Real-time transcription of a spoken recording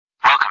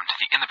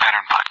In the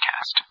Pattern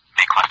Podcast.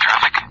 Make left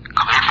traffic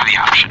clear for the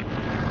option.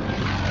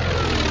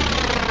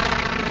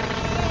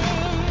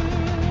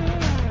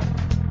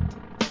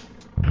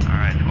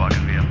 Alright,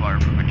 squadron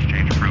VFR from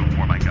exchange approved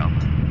for Mike Alpha.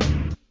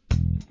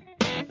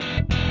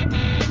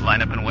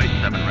 Line up and wait,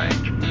 7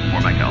 range.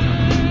 For Mike Alpha.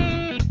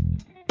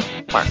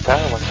 Mark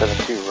Tower,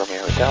 172,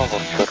 Romeo Hotel,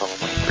 hold short on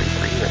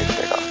 133, ready to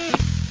take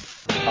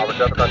off. Albert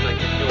Delta Crossing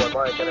 2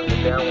 Mike, entering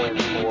the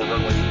downwind for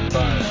runway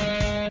 25.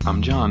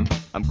 I'm John.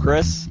 I'm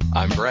Chris.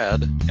 I'm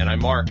Brad. And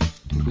I'm Mark.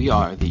 And we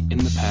are the In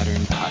the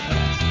Pattern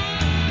Podcast.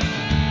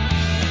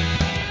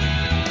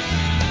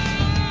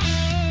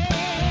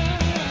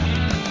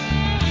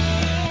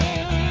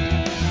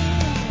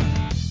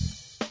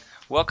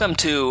 Welcome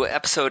to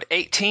episode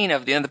 18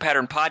 of the In the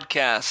Pattern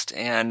Podcast,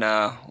 and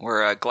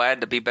we're glad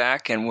to be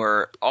back, and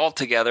we're all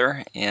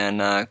together,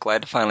 and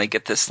glad to finally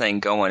get this thing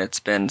going. It's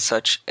been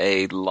such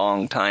a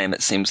long time,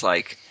 it seems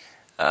like,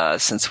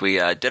 since we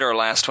did our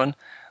last one,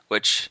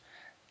 which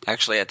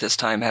actually at this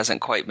time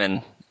hasn't quite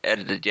been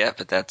edited yet,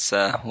 but that's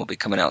will be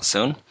coming out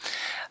soon.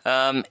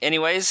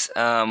 Anyways,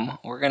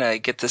 we're going to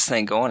get this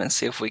thing going and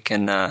see if we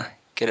can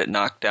get it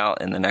knocked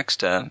out in the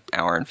next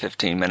hour and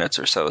 15 minutes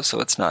or so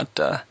it's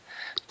not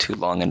too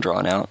long and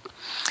drawn out.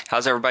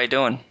 How's everybody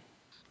doing?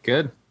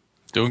 Good.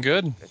 Doing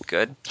good.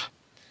 Good.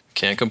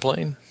 Can't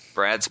complain.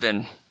 Brad's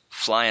been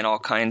flying all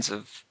kinds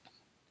of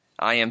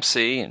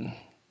IMC, and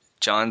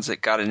John's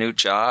got a new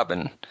job,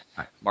 and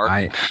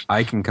Mark.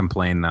 I can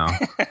complain though.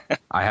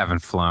 I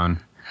haven't flown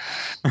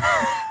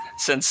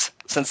since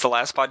the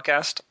last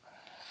podcast.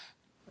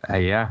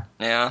 Yeah.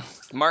 Yeah.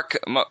 Mark's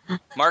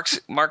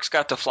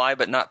got to fly,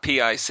 but not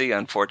PIC,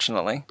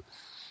 unfortunately.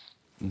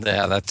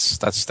 Yeah, that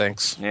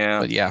stinks. Yeah.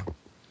 But yeah.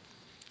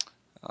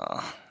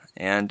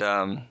 And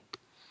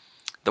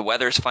the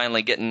weather's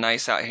finally getting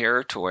nice out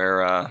here to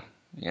where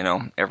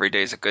every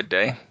day's a good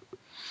day.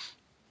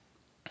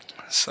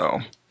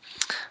 So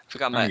I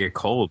got my get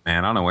cold,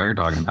 man. I don't know what you're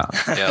talking about.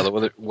 Yeah,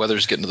 the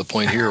weather's getting to the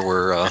point here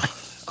where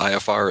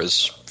IFR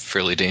is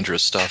fairly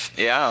dangerous stuff.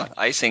 Yeah,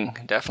 icing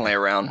definitely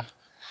around.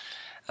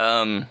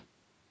 Yeah,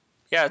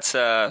 it's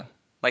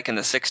like in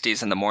the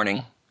 60s in the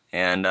morning,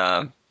 and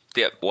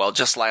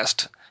just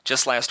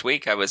last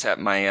week I was at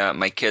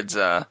my kids'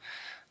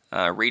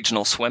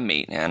 regional swim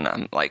meet, and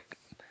I'm like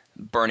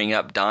burning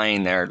up,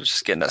 dying there,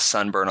 just getting a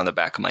sunburn on the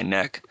back of my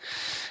neck.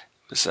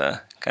 It was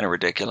kind of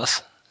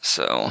ridiculous.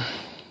 So,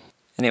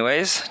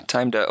 anyways,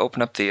 time to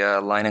open up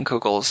the Line and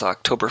Kugel's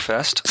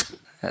Oktoberfest.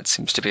 That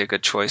seems to be a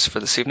good choice for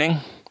this evening.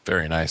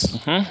 Very nice.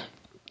 Mm-hmm.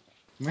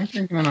 Am I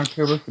drinking an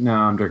Oktober? No,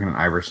 I'm drinking an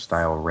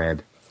Irish-style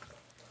red.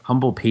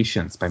 Humble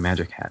Patience by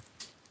Magic Hat.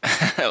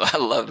 I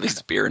love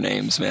these beer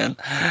names, man.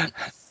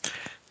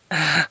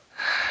 Yeah.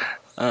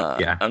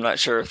 I'm not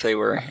sure if they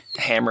were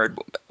hammered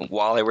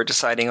while they were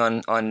deciding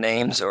on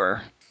names,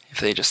 or if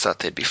they just thought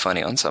they'd be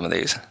funny on some of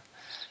these.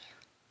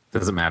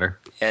 Doesn't matter.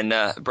 And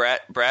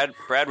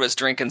Brad was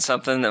drinking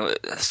something that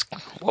was,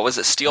 what was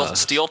it?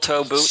 Steel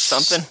toe boot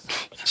something?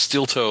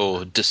 Steel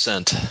toe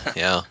Descent.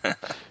 Yeah.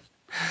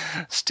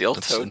 Steel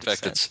toe. In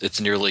fact,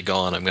 it's nearly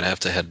gone. I'm going to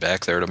have to head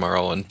back there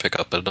tomorrow and pick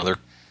up another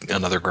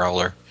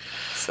growler.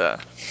 It's a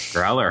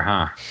growler,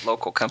 huh?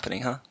 Local company,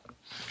 huh?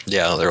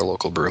 Yeah, they're a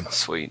local brew.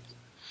 Sweet.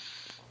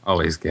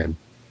 Always good.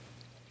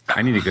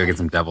 I need to go get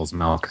some devil's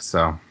milk.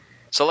 So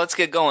let's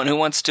get going. Who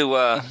wants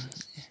to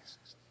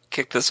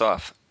kick this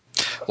off?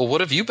 Well,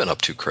 what have you been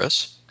up to,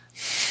 Chris?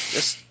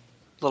 Just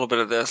a little bit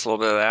of this, a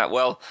little bit of that.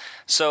 Well,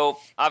 so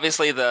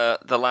obviously the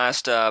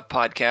last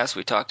podcast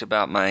we talked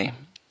about my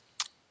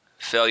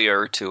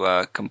failure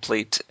to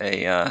complete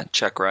a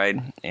check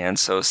ride, and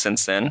so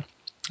since then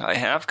I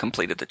have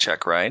completed the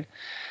check ride.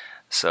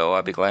 So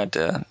I'll be glad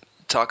to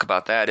talk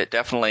about that. It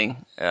definitely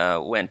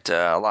went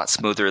a lot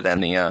smoother than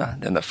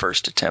the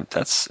first attempt.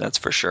 That's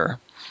for sure.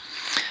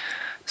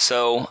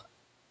 So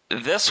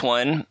this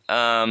one.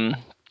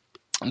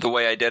 The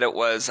way I did it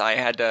was I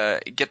had to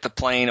get the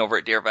plane over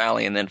at Deer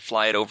Valley and then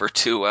fly it over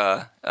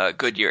to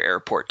Goodyear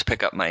Airport to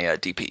pick up my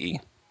DPE.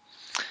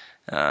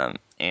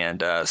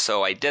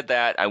 So I did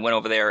that. I went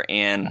over there,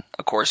 and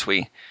of course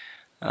we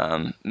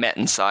met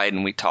inside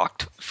and we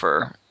talked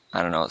for,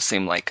 I don't know, it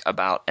seemed like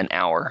about an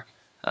hour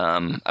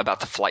about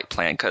the flight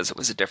plan, because it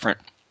was a different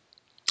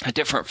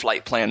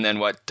flight plan than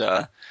what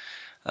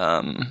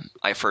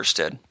I first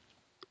did.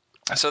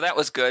 So that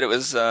was good. It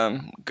was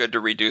good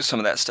to redo some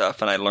of that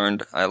stuff, and I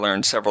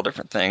learned several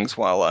different things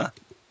while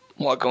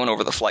going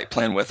over the flight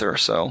plan with her.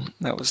 So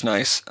that was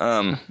nice.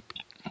 One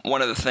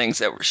of the things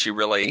that she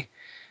really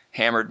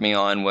hammered me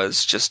on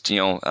was just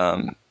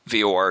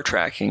VOR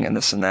tracking and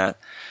this and that.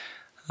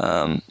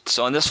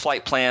 So on this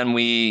flight plan,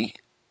 we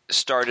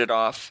started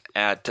off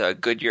at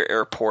Goodyear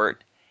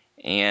Airport,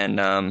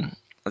 and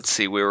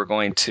we were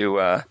going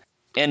to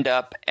end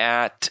up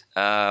at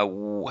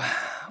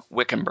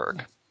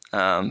Wickenburg.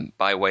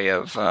 By way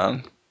of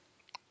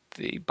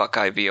the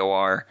Buckeye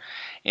VOR.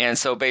 And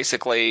so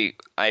basically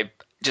I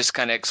just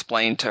kind of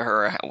explained to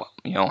her,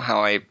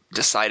 how I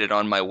decided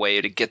on my way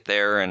to get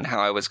there and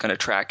how I was going to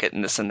track it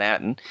and this and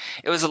that. And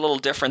it was a little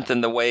different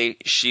than the way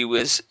she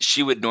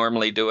would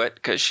normally do it,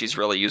 because she's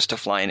really used to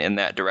flying in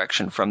that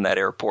direction from that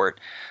airport.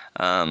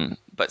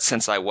 But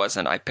since I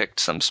wasn't, I picked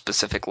some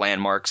specific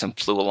landmarks and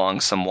flew along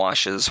some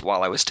washes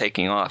while I was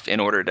taking off in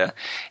order to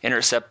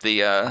intercept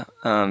the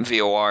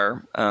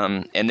VOR.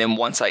 And then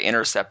once I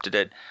intercepted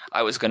it,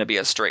 I was going to be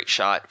a straight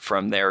shot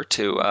from there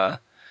to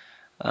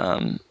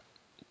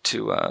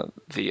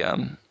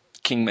the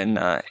Kingman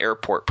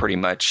airport. Pretty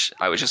much,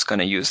 I was just going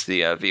to use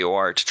the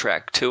VOR to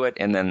track to it,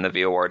 and then the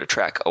VOR to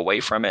track away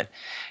from it.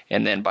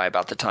 And then by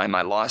about the time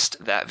I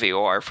lost that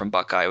VOR from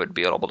Buckeye, I would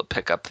be able to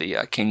pick up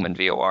the Kingman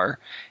VOR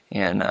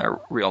and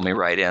reel me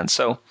right in.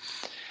 So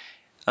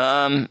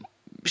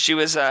she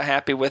was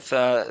happy with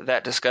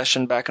that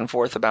discussion back and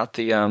forth about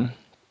the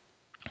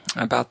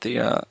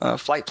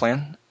flight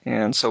plan.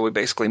 And so we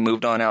basically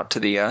moved on out to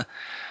the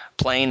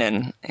plane,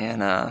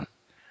 and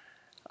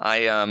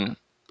I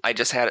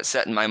just had it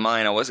set in my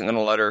mind I wasn't going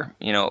to let her,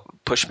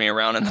 push me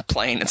around in the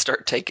plane and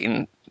start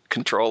taking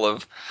control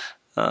of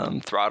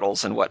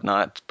throttles and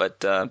whatnot.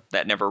 But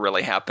that never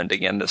really happened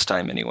again this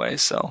time anyway.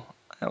 So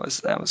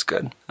that was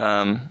good.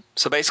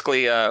 So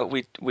basically,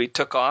 we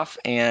took off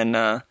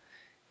and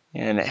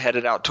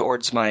headed out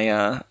towards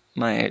my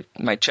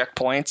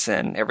checkpoints,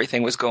 and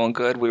everything was going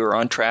good. We were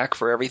on track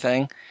for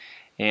everything,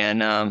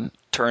 and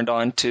turned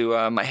on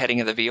to my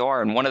heading of the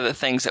VOR. And one of the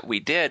things that we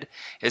did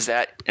is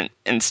that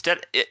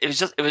instead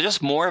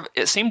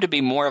it seemed to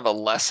be more of a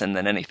lesson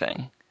than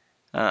anything.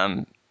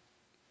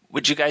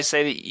 Would you guys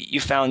say that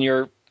you found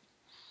your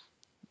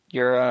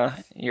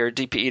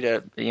DPE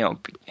to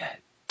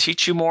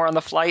teach you more on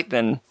the flight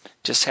than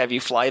just have you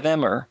fly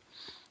them? Or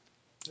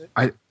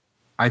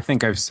I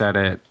think I've said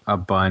it a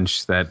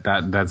bunch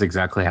that's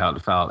exactly how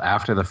it felt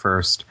after the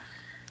first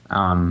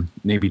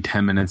maybe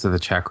 10 minutes of the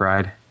check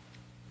ride.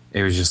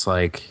 It was just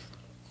like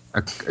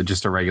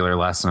just a regular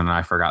lesson, and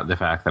I forgot the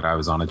fact that I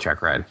was on a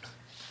check ride.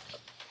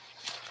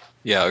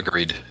 Yeah,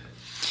 agreed.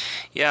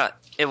 Yeah,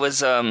 it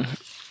was a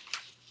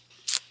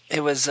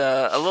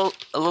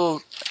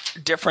little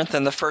different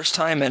than the first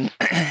time, and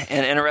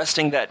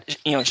interesting that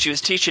she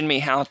was teaching me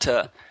how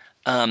to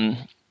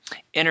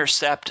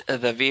intercept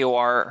the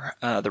VOR,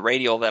 the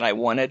radial that I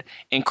wanted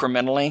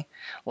incrementally,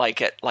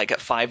 like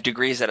at 5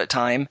 degrees at a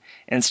time,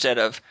 instead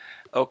of,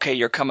 okay,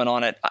 you're coming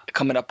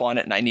up on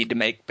it, and I need to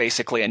make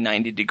basically a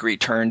 90-degree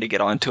turn to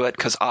get onto it,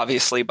 because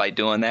obviously by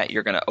doing that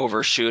you're going to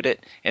overshoot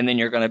it, and then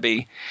you're going to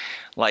be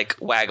like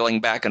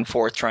waggling back and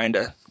forth trying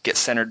to get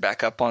centered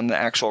back up on the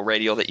actual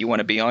radial that you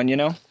want to be on,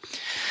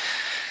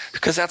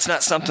 because that's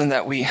not something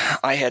that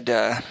I had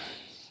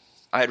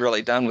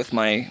really done with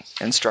my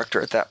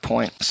instructor at that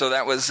point. So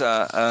that was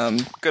a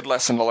good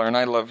lesson to learn.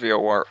 I love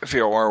VOR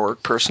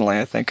work personally.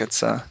 I think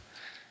it's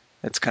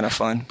kind of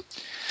fun.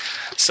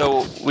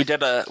 So we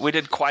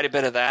did quite a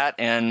bit of that,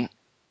 and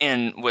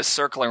was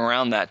circling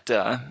around that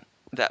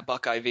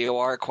Buckeye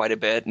VOR quite a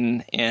bit,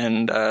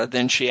 and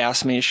then she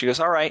asked me, she goes,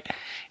 all right,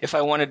 if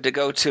I wanted to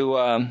go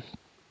to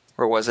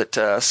where was it,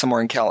 somewhere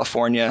in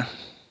California,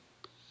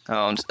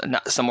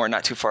 somewhere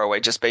not too far away,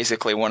 just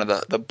basically one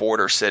of the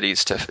border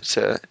cities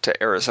to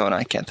Arizona.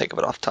 I can't think of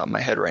it off the top of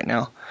my head right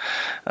now,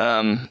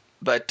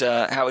 but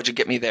how would you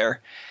get me there?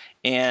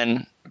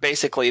 And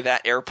basically,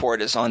 that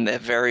airport is on the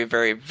very,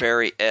 very,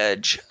 very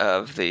edge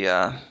of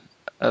the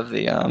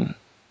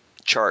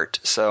chart.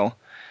 So,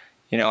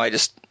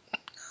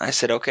 I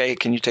said, okay,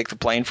 can you take the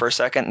plane for a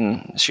second?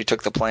 And she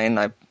took the plane.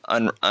 I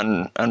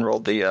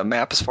unrolled the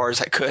map as far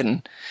as I could,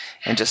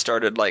 and just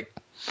started like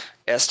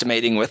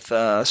estimating with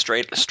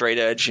straight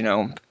edge,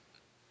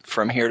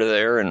 from here to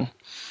there. And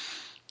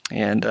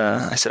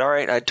I said, all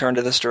right, I'd turn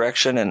to this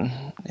direction,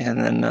 and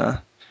then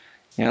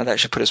that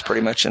should put us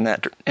pretty much in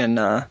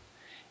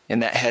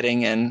that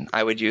heading, and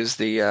I would use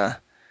the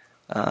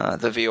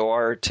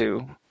VOR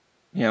to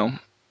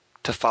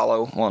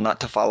follow. Well, not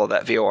to follow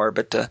that VOR,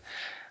 but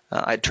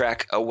I'd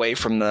track away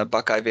from the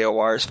Buckeye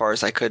VOR as far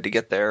as I could to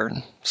get there,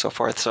 and so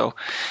forth. So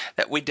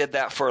that we did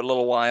that for a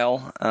little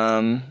while,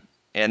 and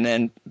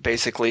then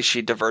basically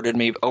she diverted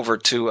me over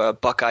to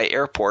Buckeye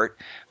Airport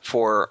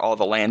for all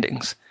the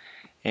landings,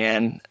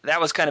 and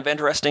that was kind of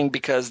interesting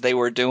because they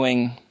were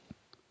doing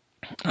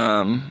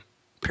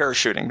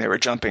parachuting. They were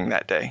jumping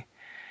that day.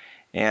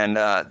 And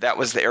that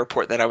was the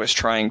airport that I was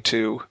trying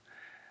to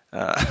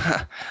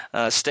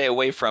stay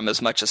away from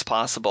as much as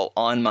possible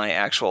on my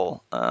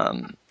actual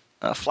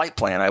flight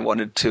plan. I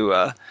wanted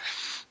to,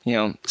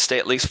 stay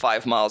at least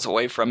 5 miles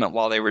away from it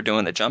while they were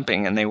doing the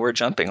jumping, and they were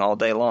jumping all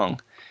day long.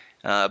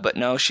 But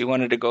no, she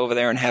wanted to go over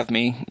there and have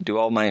me do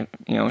all my,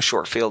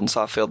 short field and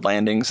soft field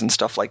landings and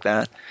stuff like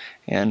that.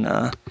 And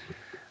I'm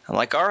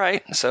like, all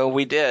right. So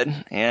we did.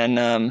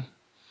 And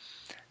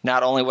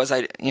not only was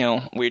we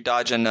were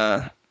dodging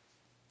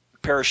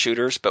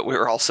parachuters, but we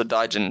were also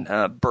dodging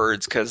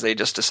birds because they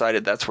just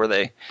decided that's where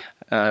they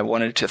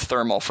wanted to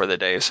thermal for the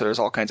day. So there's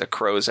all kinds of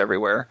crows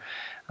everywhere.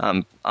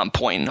 I'm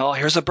pointing. Oh,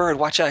 here's a bird.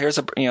 Watch out. Here's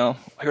a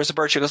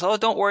bird. She goes, oh,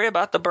 don't worry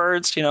about the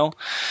birds.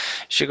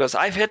 She goes,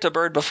 I've hit a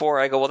bird before.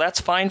 I go, well, that's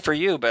fine for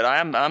you, but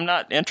I'm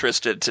not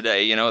interested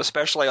today.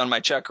 Especially on my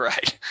check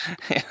ride.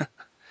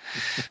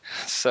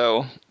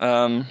 So,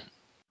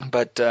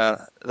 but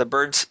the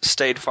birds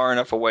stayed far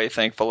enough away,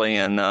 thankfully,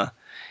 and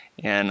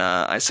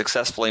I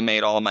successfully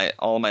made all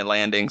my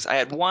landings. I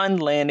had one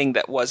landing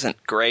that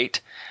wasn't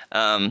great,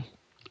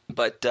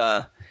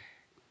 but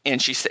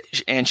she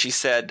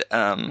said.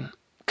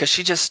 Because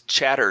she just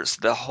chatters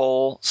the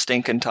whole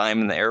stinking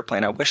time in the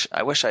airplane.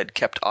 I wish I'd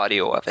kept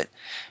audio of it.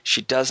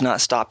 She does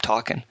not stop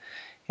talking.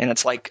 And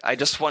it's like, I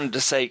just wanted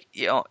to say,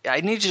 I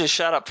need you to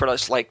shut up for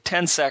just like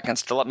 10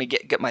 seconds to let me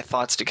get my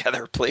thoughts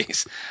together,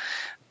 please.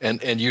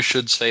 And you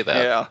should say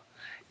that. Yeah.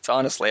 It's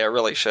honestly, I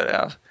really should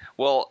have.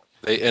 Well,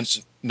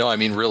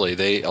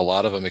 really, a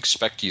lot of them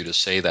expect you to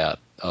say that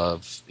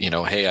of,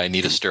 hey, I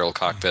need a sterile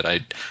cockpit.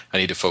 I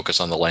need to focus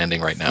on the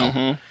landing right now.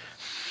 Mm-hmm.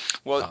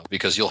 Well,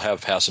 because you'll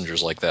have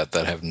passengers like that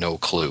have no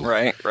clue.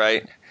 Right.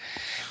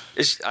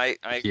 I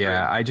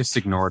I just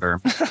ignored her.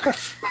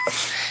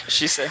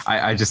 She said,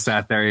 I just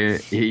sat there.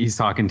 He's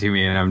talking to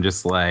me, and I'm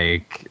just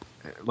like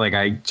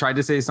I tried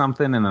to say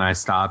something, and then I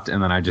stopped,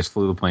 and then I just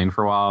flew the plane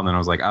for a while, and then I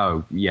was like,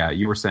 oh yeah,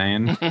 you were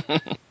saying.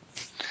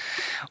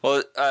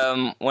 Well,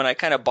 when I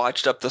kind of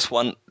botched up this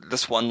one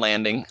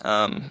landing,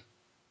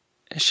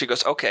 she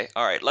goes, okay,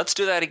 all right, let's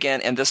do that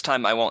again, and this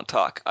time I won't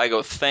talk. I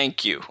go,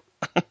 thank you.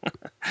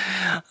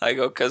 I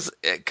go, because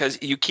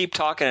you keep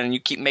talking and you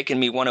keep making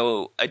me want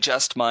to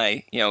adjust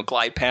my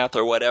glide path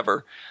or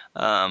whatever.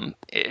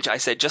 I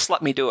said, just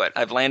let me do it.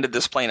 I've landed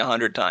this plane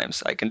 100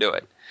 times. I can do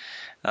it.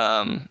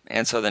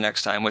 And so the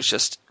next time was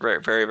just very,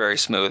 very, very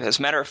smooth. As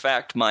a matter of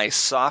fact, my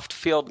soft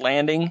field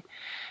landing,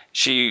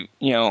 she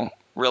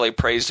really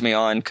praised me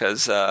on,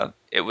 because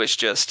it was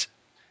just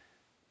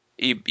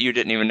you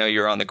didn't even know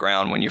you were on the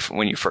ground when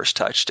you first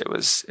touched. It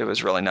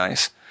was really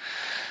nice.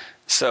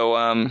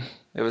 So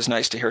it was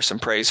nice to hear some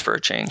praise for a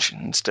change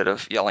instead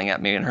of yelling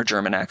at me in her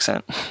German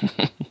accent.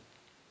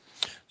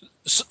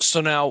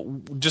 So now,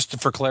 just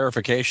for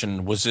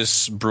clarification, was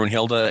this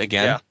Brunhilde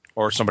again? Yeah.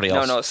 Or somebody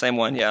else? No, same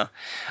one, yeah.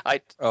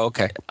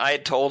 Okay. I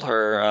had told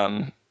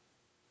her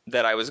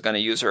that I was going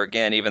to use her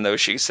again, even though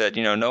she said,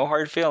 no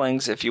hard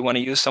feelings. If you want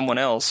to use someone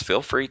else,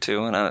 feel free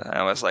to. And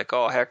I was like,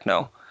 oh, heck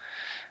no.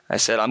 I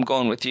said, I'm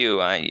going with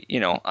you. I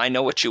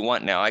know what you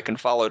want now. I can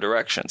follow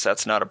directions.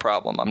 That's not a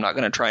problem. I'm not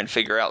going to try and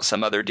figure out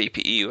some other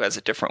DPE who has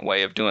a different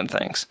way of doing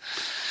things.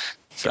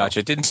 So, gotcha.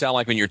 It didn't sound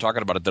like when you were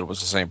talking about it that it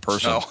was the same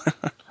person. No.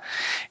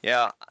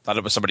 Yeah. I thought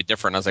it was somebody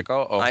different. I was like,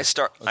 I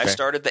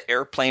started the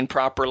airplane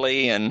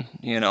properly, and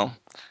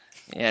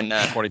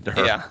according to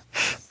her. Yeah.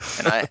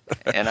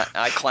 And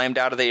I climbed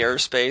out of the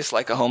airspace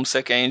like a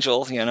homesick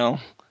angel.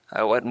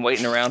 I wasn't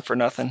waiting around for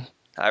nothing.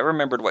 I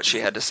remembered what she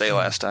had to say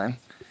last time,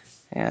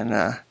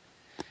 and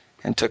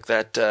took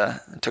that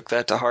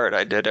to heart.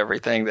 I did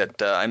everything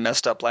that I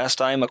messed up last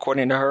time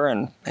according to her,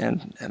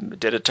 and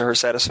did it to her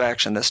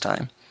satisfaction this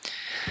time.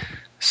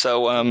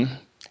 So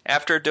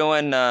after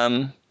doing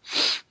the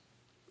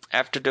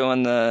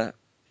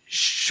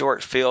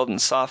short field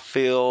and soft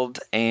field,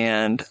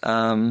 and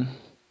what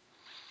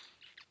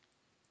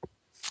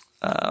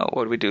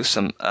did we do?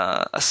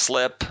 A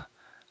slip.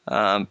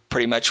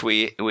 Pretty much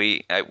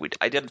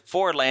I did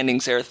 4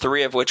 landings there,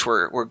 3 of which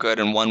were good,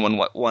 and one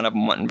of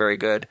them wasn't very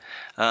good.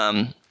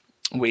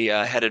 We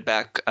headed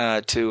back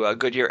to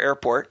Goodyear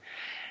Airport,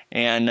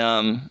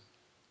 and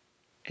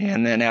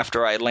then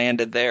after I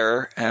landed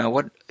there,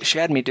 she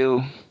had me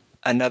do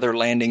another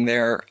landing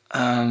there.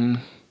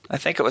 I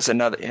think it was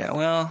another. Yeah,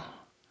 well,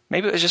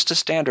 maybe it was just a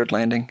standard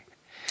landing,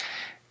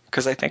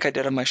 because I think I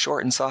did on my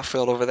short and soft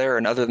field over there.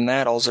 And other than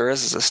that, all there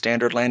is a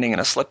standard landing and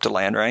a slip to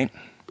land. Right?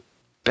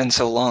 Been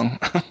so long.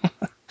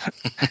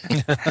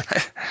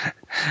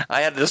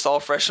 I had this all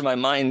fresh in my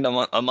mind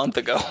a month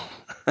ago.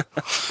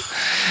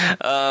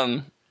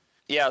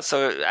 Yeah,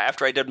 so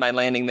after I did my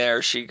landing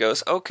there, she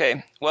goes,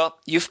 okay, well,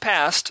 you've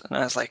passed. And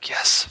I was like,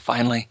 yes,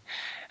 finally.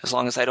 As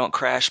long as I don't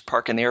crash,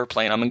 park in the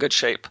airplane, I'm in good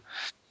shape.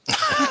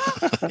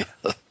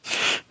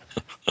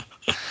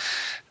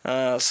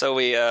 So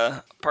we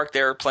parked the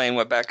airplane,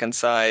 went back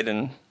inside,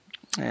 and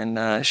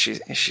she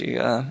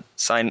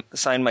signed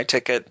my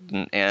ticket,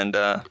 and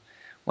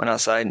went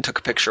outside and took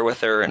a picture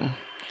with her, and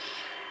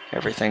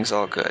everything's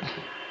all good.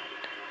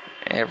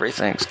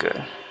 Everything's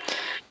good.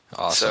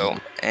 Awesome.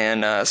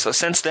 So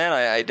since then,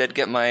 I did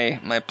get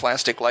my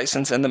plastic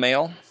license in the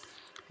mail,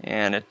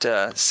 and it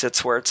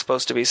sits where it's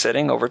supposed to be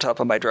sitting, over top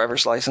of my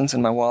driver's license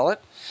in my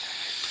wallet.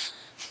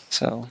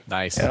 So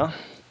nice. Yeah.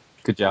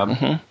 Good job.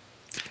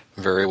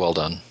 Mm-hmm. Very well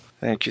done.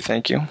 Thank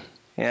you.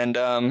 And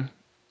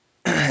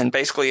and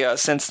basically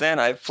since then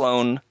I've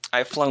flown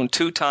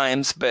 2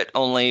 times, but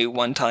only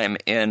one time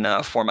in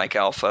Formic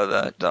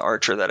Alpha, the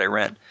Archer that I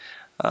rent.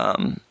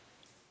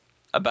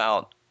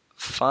 About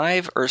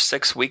 5 or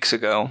 6 weeks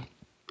ago,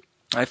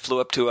 I flew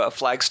up to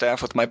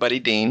Flagstaff with my buddy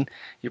Dean.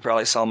 You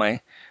probably saw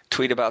my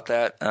tweet about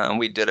that.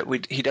 We did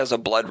it. He does a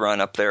blood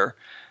run up there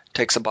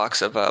takes a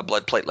box of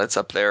blood platelets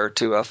up there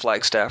to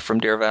Flagstaff from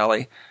Deer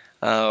Valley,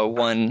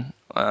 one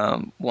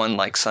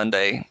like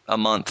Sunday a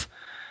month,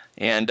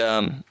 and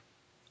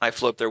I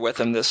flew up there with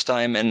him this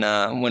time.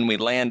 And when we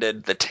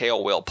landed, the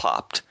tail wheel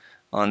popped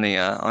on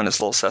his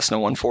little Cessna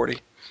 140,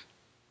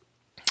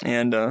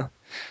 and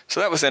so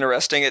that was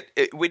interesting.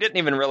 We didn't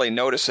even really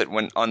notice it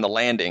when on the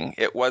landing.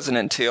 It wasn't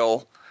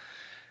until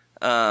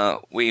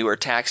we were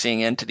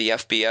taxiing into the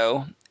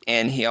FBO,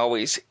 and he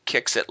always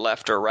kicks it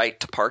left or right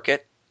to park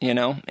it,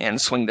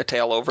 and swing the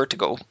tail over to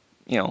go,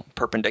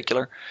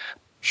 perpendicular.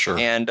 Sure.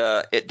 And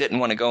it didn't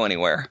want to go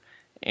anywhere,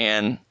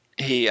 and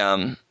he,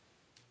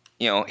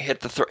 hit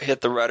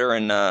the rudder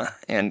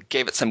and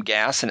gave it some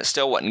gas, and it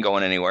still wasn't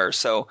going anywhere.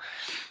 So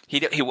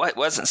he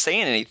wasn't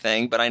saying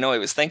anything, but I know he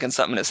was thinking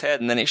something in his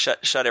head, and then he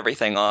shut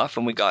everything off,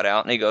 and we got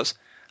out, and he goes,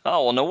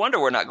 "Oh, well, no wonder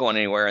we're not going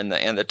anywhere," and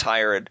the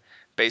tire had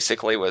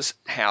basically was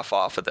half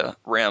off of the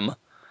rim.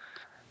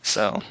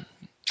 So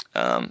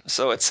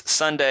it's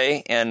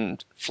Sunday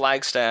and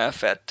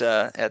Flagstaff at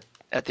the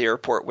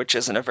airport, which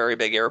isn't a very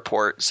big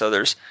airport, so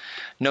there's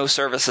no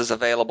services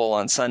available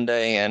on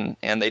Sunday, and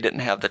they didn't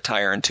have the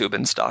tire and tube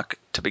in stock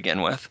to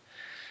begin with.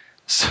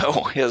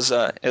 So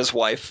his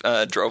wife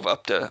drove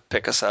up to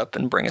pick us up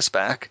and bring us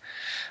back.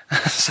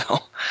 So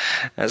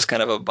that's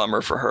kind of a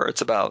bummer for her.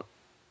 It's about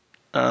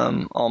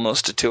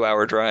almost a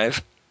 2-hour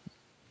drive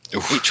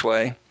each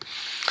way.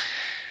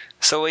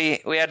 So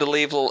we had to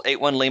leave little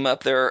 81 Lima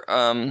up there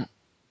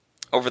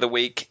over the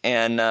week,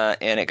 and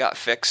it got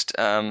fixed.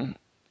 And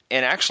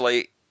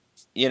actually,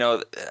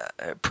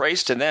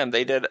 praise to them,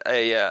 they did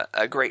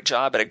a great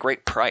job at a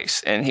great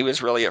price. And he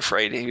was really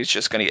afraid he was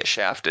just going to get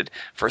shafted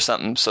for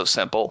something so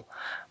simple.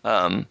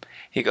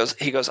 He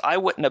goes, I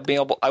wouldn't have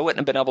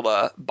been able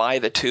to buy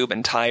the tube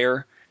and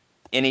tire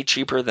any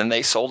cheaper than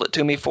they sold it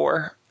to me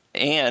for,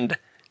 and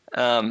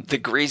the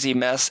greasy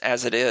mess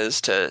as it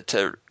is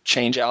to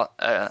change out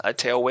a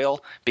tail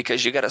wheel,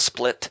 because you got to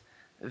split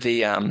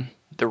the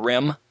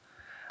rim.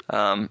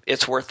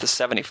 It's worth the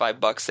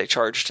 $75 they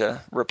charge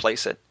to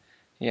replace it,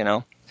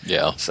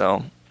 Yeah.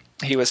 So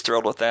he was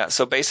thrilled with that.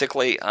 So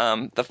basically,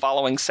 the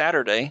following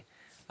Saturday,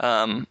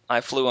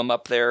 I flew him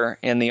up there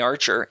in the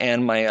Archer,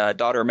 and my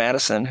daughter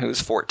Madison,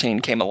 who's 14,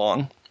 came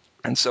along,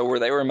 and so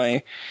they were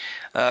my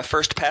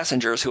first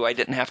passengers who I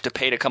didn't have to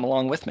pay to come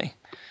along with me.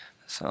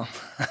 So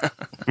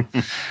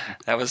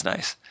that was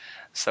nice.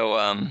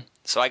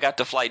 So I got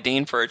to fly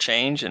Dean for a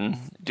change and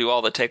do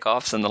all the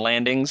takeoffs and the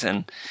landings,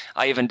 and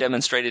I even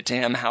demonstrated to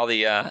him how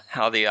the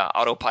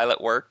autopilot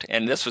worked.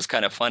 And this was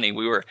kind of funny.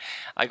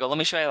 I go, let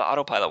me show you how the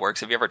autopilot works.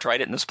 Have you ever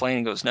tried it in this plane?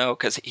 He goes, no,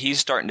 because he's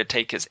starting to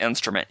take his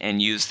instrument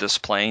and use this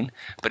plane,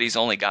 but he's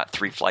only got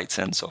 3 flights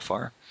in so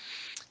far.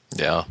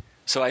 Yeah.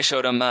 So I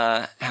showed him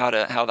how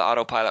the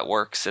autopilot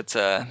works. It's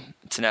an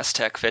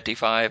S-Tech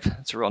 55.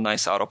 It's a real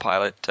nice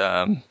autopilot,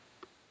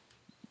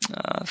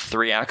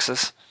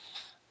 3-axis.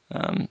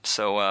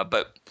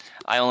 But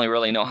I only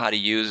really know how to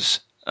use,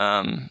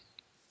 the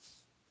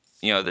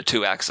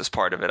 2-axis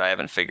part of it. I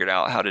haven't figured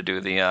out how to do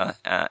the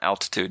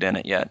altitude in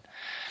it yet.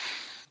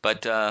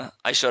 But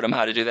I showed him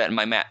how to do that, and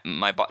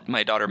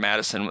my daughter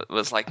Madison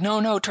was like,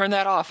 "No, turn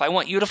that off. I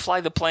want you to fly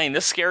the plane.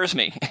 This scares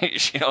me."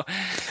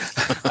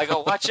 I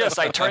go, "Watch this.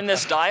 I turn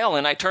this dial,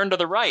 and I turn to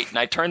the right, and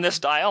I turn this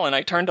dial, and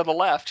I turn to the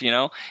left."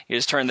 You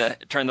just turn the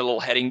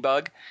little heading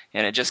bug,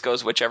 and it just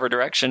goes whichever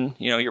direction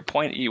you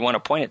want to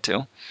point it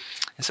to.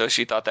 So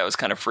she thought that was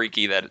kind of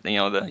freaky that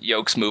the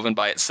yoke's moving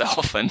by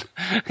itself and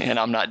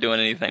I'm not doing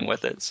anything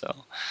with it. So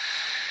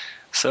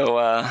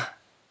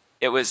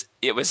it was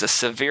a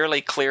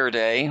severely clear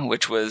day,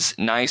 which was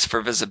nice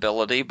for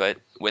visibility, but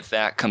with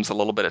that comes a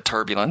little bit of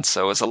turbulence.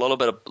 So it was a little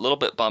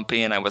bit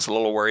bumpy, and I was a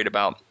little worried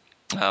about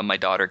my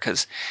daughter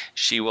because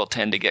she will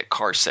tend to get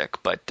car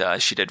sick.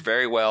 But she did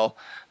very well.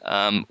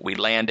 We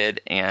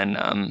landed,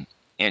 and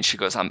she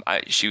goes,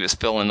 she was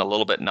feeling a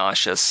little bit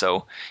nauseous,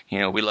 so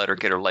we let her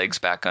get her legs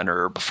back under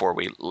her before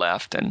we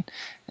left, and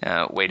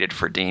waited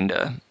for Dean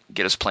to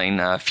get his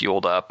plane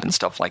fueled up and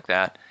stuff like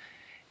that.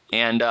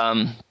 And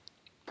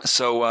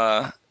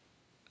so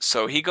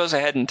he goes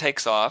ahead and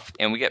takes off,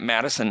 and we get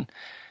Madison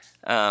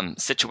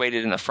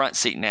situated in the front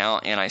seat now,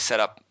 and I set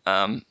up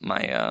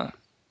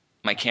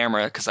my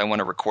camera because I want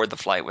to record the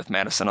flight with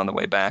Madison on the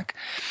way back.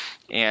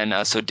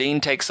 And so Dean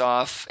takes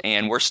off,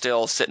 and we're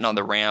still sitting on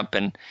the ramp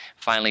and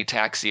finally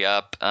taxi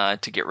up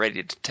to get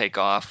ready to take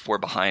off. We're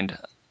behind,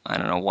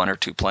 1 or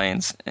 2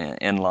 planes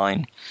in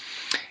line.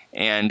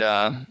 And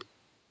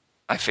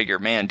I figure,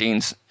 man,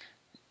 Dean's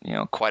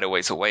quite a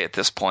ways away at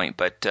this point,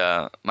 but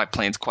my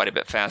plane's quite a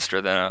bit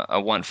faster than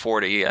a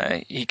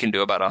 140. He can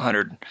do about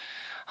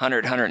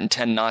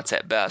 110 knots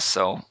at best,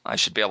 so I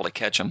should be able to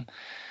catch him.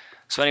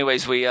 So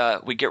anyways, we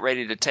get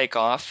ready to take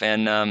off,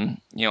 and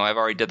I've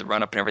already did the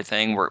run up and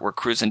everything. We're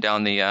cruising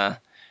down the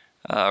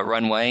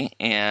runway,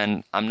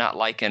 and I'm not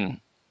liking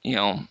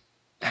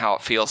how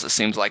it feels. It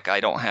seems like I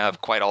don't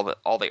have quite all the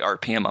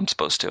RPM I'm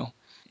supposed to,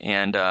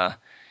 and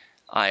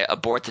I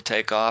abort the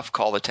takeoff,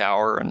 call the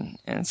tower,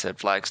 and said,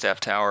 Flagstaff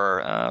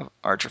Tower,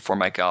 Archer 4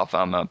 Mike Alpha,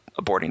 I'm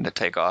aborting the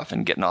takeoff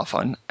and getting off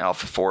on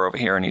Alpha 4 over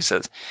here. And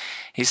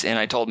and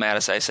I told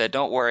Mattis, I said,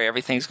 don't worry,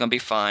 everything's going to be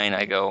fine.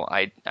 I go,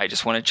 I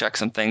just want to check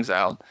some things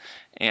out.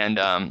 And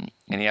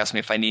he asked me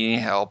if I need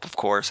any help, of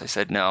course. I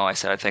said, no. I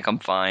said, I think I'm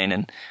fine,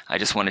 and I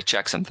just want to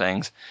check some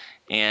things.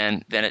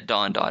 And then it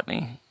dawned on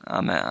me,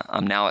 I'm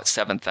now at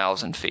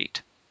 7,000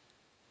 feet.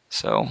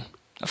 So,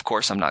 of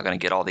course, I'm not going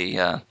to get all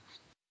the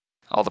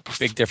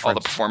big difference, all the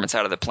performance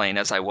out of the plane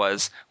as I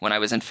was when I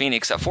was in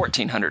Phoenix at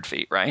 1,400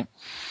 feet, right?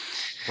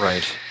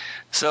 Right.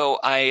 So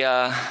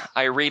I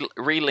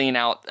lean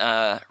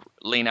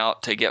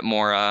out to get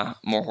more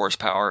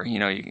horsepower.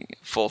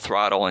 Full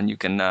throttle, and you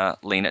can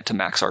lean it to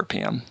max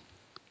RPM.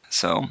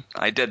 So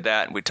I did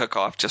that. We took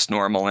off just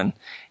normal,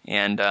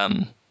 and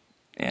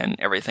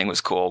everything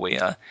was cool. We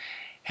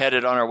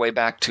headed on our way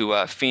back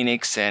to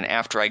Phoenix, and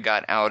after I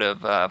got out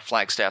of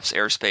Flagstaff's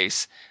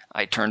airspace,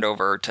 I turned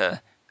over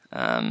to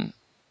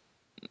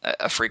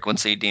a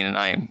frequency Dean and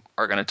I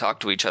are going to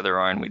talk to each other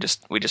on. We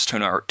just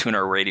tune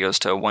our radios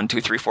to 1,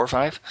 2, 3, 4,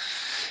 5,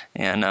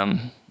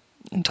 and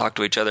talk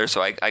to each other.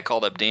 So I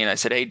called up Dean. I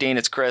said, "Hey Dean,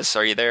 it's Chris.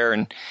 Are you there?"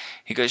 And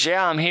he goes,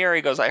 "Yeah, I'm here."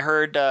 He goes, "I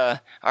heard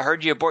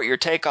you abort your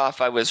takeoff.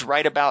 I was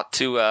right about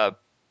to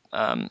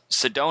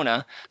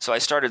Sedona, so I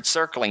started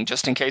circling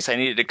just in case I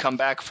needed to come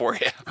back for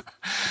you."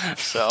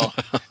 So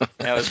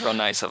that was real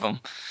nice of him.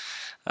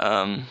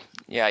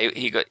 Yeah,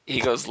 he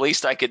goes,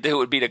 least I could do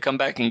would be to come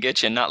back and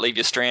get you and not leave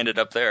you stranded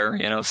up there,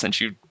 since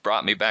you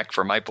brought me back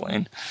for my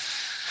plane.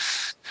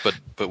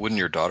 But wouldn't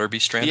your daughter be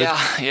stranded?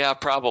 Yeah,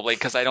 probably,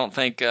 because I don't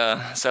think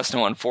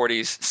Cessna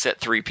 140s sit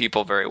 3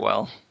 people very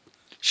well.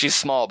 She's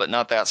small, but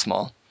not that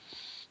small.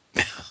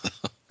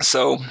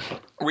 So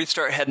we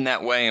start heading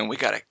that way, and we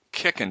got a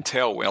kicking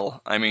tailwind.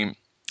 I mean,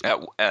 a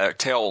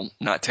tailwind.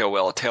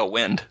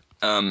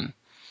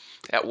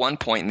 At one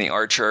point in the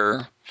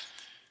Archer,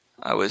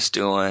 I was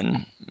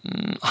doing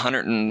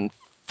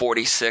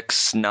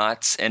 146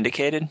 knots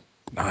indicated.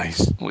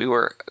 Nice. We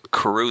were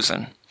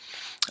cruising.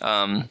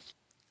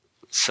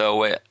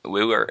 So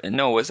we were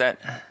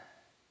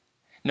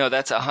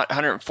that's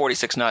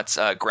 146 knots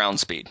ground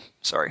speed.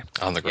 Sorry.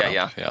 On the ground.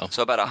 Yeah.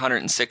 So about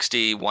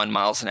 161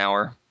 miles an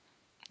hour,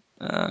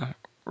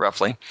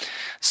 roughly.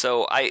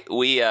 So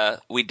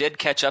we did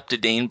catch up to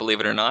Dean, believe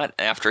it or not,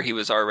 after he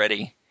was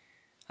already,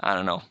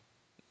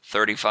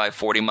 35,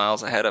 40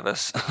 miles ahead of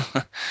us.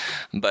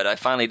 But I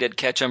finally did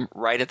catch him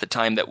right at the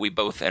time that we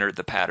both entered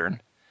the pattern.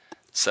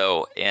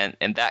 So,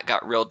 and that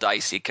got real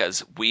dicey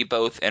because we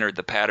both entered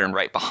the pattern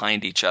right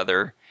behind each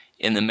other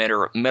in the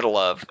middle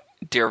of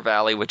Deer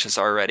Valley, which is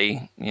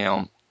already,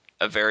 a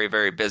very,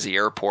 very busy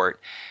airport.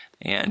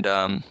 And,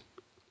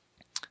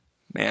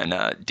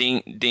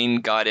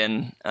 Dean got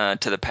in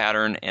to the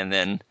pattern, and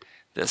then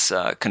this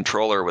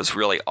controller was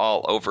really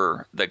all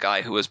over the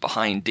guy who was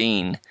behind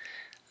Dean.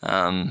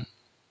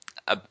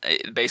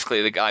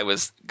 Basically, the guy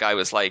was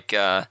like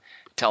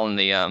telling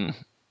the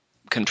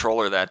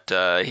controller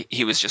that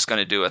he was just going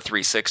to do a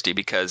 360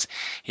 because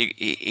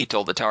he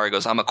told the tower, he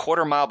goes, "I'm a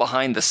quarter mile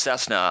behind the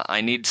Cessna.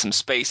 I need some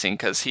spacing,"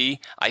 because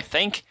I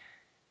think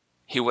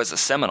he was a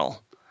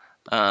Seminole,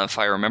 if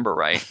I remember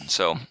right.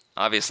 So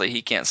obviously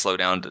he can't slow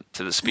down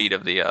to the speed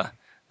of the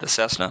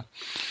Cessna.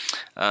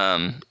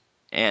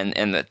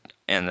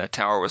 And the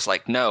tower was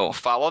like, "No,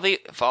 follow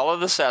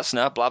the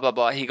Cessna, blah, blah,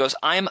 blah." He goes,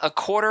 "I'm a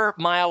quarter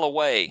mile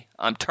away.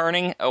 I'm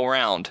turning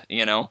around,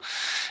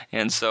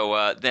 And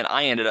so then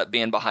I ended up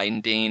being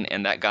behind Dean,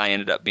 and that guy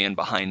ended up being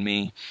behind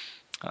me.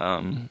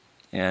 And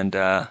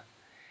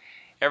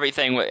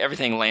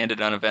everything landed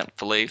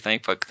uneventfully,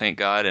 thank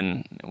God,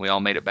 and we all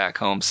made it back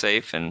home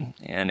safe. And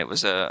it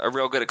was a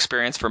real good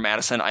experience for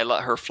Madison. I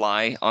let her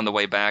fly on the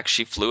way back.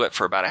 She flew it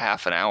for about a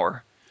half an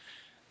hour.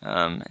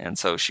 And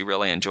so she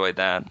really enjoyed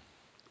that.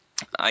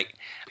 I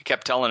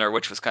kept telling her,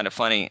 which was kind of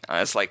funny. I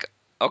was like,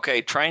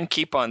 "Okay, try and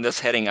keep on this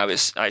heading." I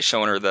was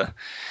showing her the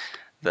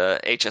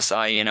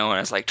HSI, and I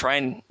was like, "Try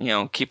and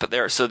keep it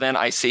there." So then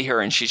I see her,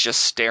 and she's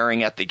just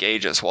staring at the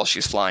gauges while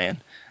she's flying.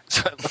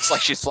 So it looks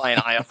like she's flying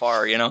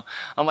IFR.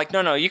 I'm like,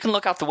 "No, you can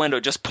look out the window.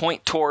 Just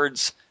point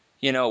towards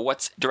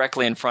what's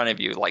directly in front of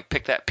you. Like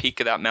pick that peak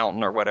of that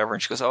mountain or whatever."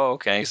 And she goes, "Oh,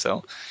 okay."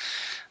 So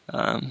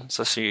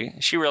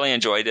she really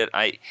enjoyed it.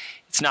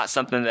 It's not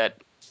something that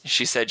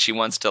she said she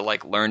wants to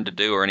learn to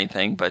do or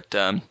anything, but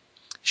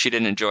she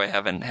did enjoy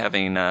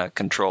having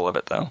control of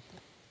it though.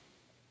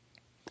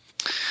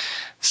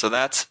 So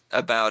that's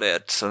about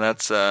it. So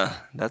that's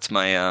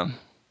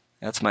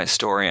my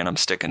story, and I'm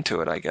sticking to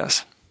it, I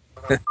guess.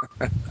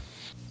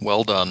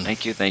 Well done.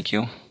 Thank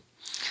you.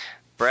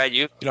 Brad,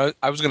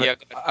 I was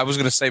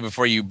gonna say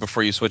before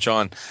you switch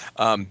on,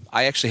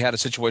 I actually had a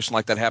situation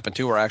like that happen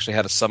too, where I actually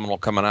had a Seminole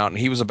coming out, and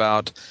he was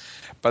about,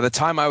 by the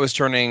time I was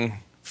turning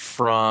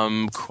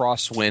from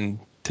crosswind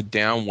to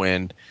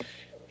downwind,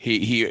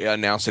 he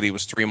announced that he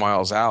was 3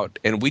 miles out,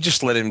 and we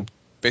just let him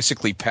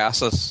basically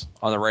pass us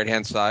on the right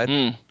hand side.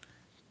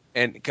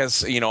 And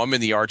because I'm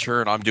in the Archer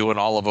and I'm doing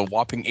all of a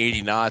whopping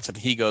 80 knots, and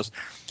he goes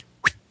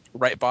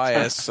right by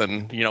us,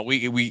 and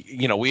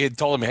we had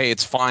told him, hey,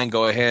 it's fine,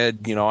 go ahead.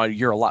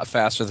 You're a lot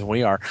faster than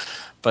we are,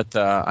 but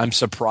I'm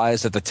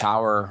surprised that the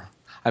tower.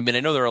 I mean,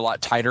 I know they're a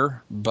lot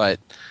tighter, but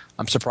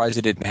I'm surprised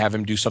they didn't have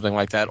him do something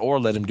like that or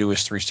let him do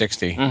his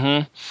 360.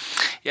 Mm-hmm.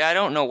 Yeah, I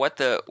don't know what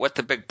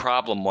the big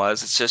problem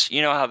was. It's just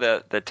how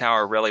the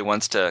tower really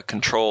wants to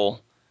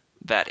control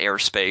that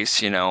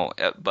airspace,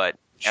 but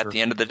Sure. At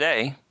the end of the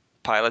day,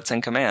 pilot's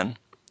in command.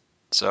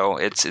 So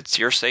it's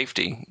your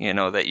safety,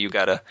 that you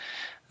got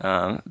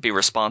to be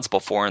responsible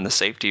for, and the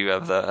safety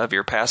of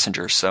your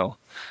passengers. So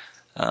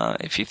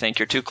if you think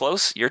you're too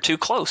close, you're too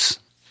close.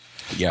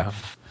 Yeah.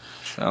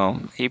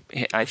 So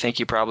I think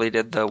he probably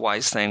did the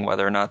wise thing,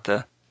 whether or not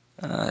the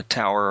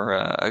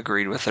tower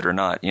agreed with it or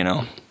not.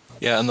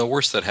 Yeah, and the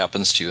worst that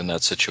happens to you in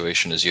that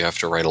situation is you have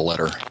to write a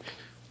letter.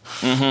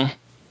 Mm-hmm.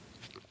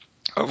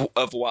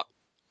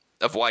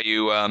 Of why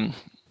you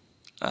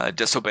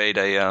disobeyed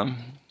a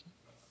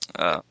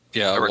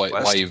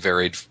why you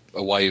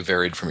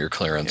varied from your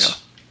clearance.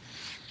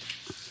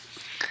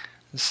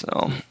 Yeah.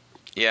 So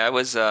it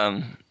was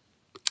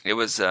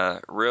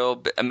a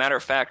real. A matter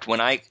of fact,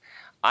 when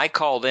I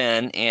called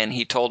in and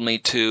he told me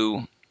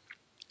to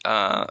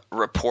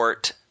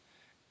report,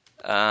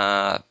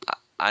 I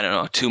don't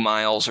know, 2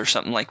 miles or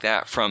something like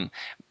that from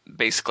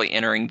basically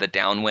entering the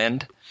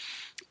downwind,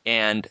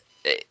 and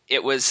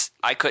it was,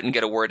 I couldn't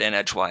get a word in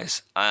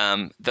edgewise.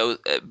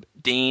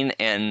 Dean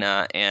and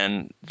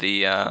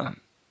the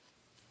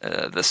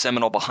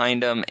Seminole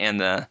behind him and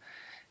the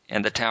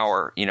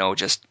tower,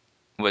 just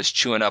was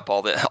chewing up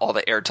all the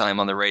airtime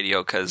on the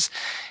radio, because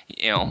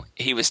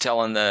he was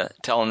telling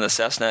the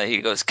Cessna, he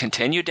goes,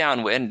 continue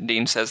downwind.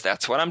 Dean says,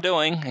 that's what I'm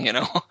doing.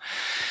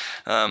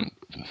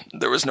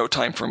 There was no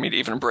time for me to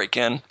even break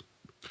in,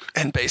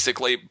 and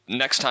basically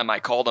next time I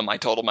called him, I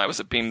told him I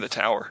was abeam the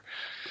tower.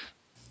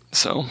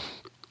 So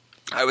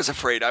I was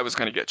afraid I was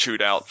going to get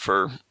chewed out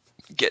for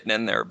getting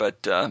in there,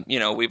 but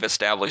we've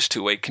established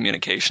two-way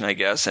communication, I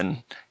guess,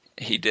 and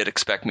he did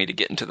expect me to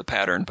get into the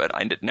pattern, but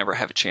I did never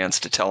have a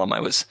chance to tell him I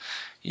was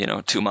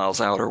 2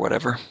 miles out or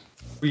whatever.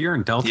 Well, you're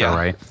in Delta, Yeah.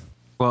 right?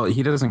 Well,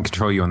 he doesn't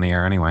control you in the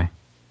air anyway,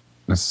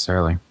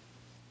 necessarily.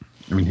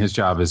 I mean, his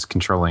job is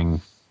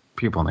controlling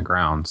people on the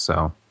ground,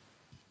 so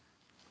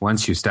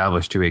once you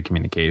establish two-way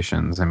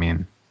communications, I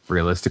mean,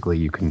 realistically,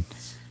 you can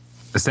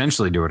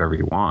essentially do whatever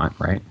you want,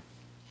 right?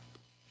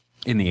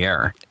 In the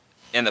air.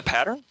 In the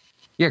pattern?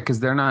 Yeah,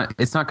 because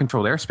it's not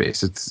controlled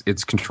airspace.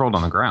 It's controlled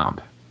on the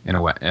ground, in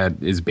a way,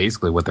 is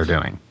basically what they're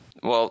doing.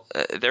 Well,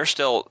 they're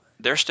still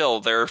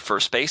there for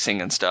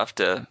spacing and stuff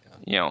to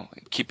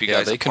keep you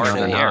guys apart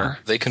in the air.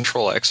 They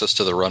control access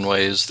to the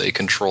runways. They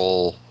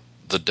control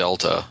the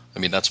delta. I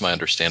mean, that's my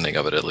understanding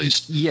of it, at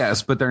least.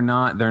 Yes, but they're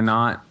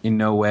not in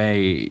no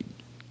way.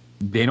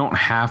 They don't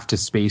have to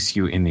space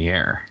you in the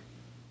air.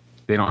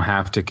 They don't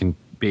have to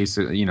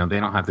basically, they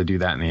don't have to do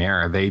that in the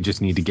air. They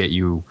just need to get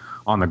you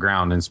on the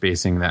ground in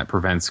spacing that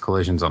prevents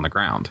collisions on the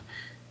ground.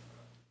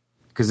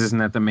 Because isn't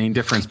that the main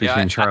difference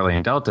between Charlie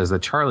and Delta, is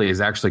that Charlie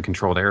is actually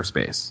controlled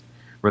airspace,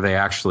 where they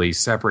actually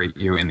separate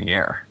you in the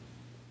air.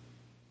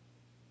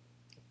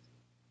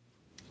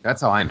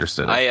 That's how I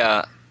understood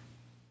it.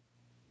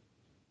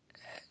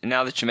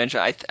 Now that you mention,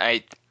 I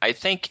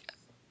think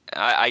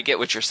I get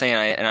what you're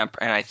saying, and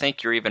I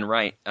think you're even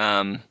right.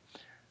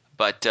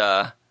 But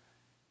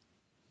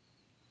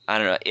I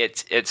don't know.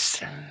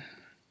 It's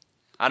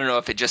I don't know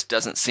if it just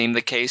doesn't seem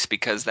the case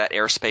because that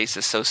airspace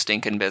is so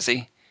stinking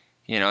busy.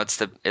 It's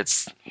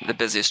the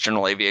busiest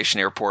general aviation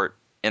airport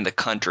in the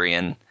country,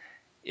 and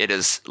it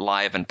is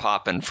live and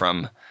popping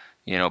from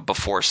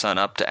before sun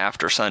up to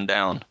after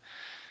sundown.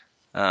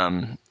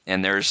 And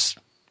there's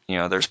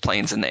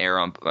planes in the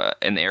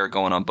air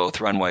going on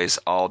both runways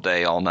all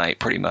day, all night,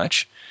 pretty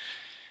much.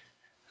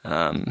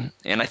 And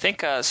I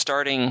think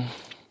starting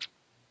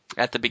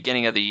at the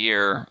beginning of the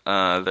year,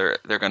 they're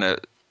going to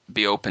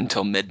be open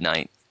till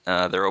midnight.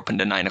 They're open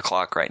to 9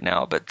 o'clock right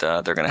now, but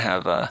they're going to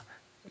have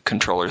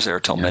controllers there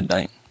till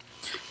midnight.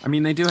 I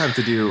mean, they do have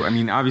to do. I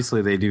mean,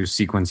 obviously they do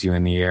sequence you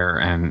in the air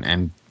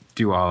and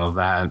do all of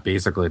that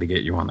basically to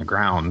get you on the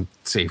ground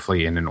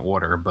safely and in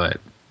order. But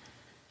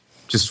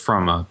just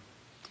from a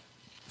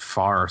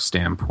FAR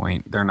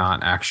standpoint, they're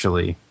not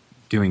actually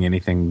doing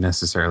anything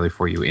necessarily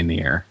for you in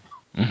the air.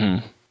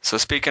 Mm-hmm. So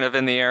speaking of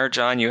in the air,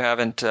 John, you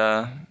haven't.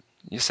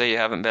 You say you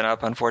haven't been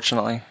up,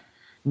 unfortunately.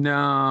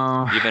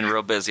 No, you've been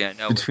real busy. I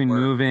know. Between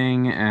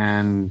moving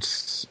and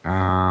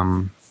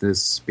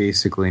this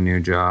basically new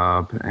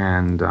job,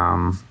 and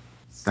then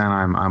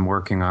I'm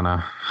working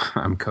on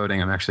I'm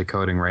coding. I'm actually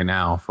coding right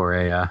now for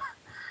an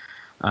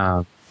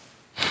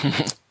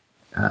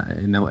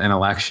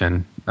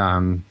election.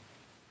 I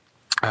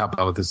help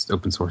out with this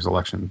open source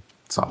election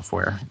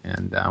software,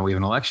 and we have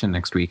an election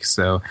next week,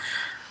 so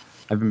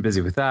I've been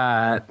busy with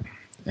that,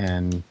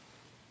 and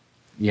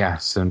yeah,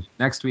 so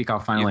next week I'll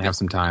finally have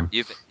some time.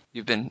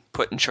 You've been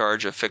put in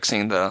charge of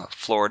fixing the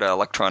Florida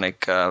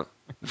electronic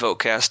vote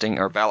casting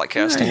or ballot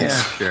casting.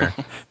 Yeah, sure.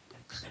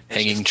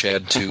 Hanging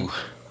Chad 2.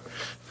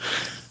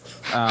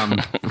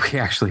 We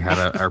actually had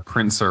our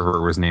print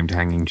server was named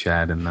Hanging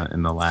Chad in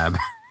the lab.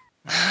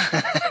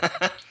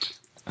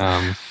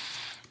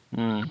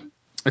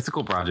 It's a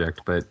cool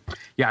project, but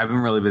yeah, I've been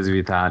really busy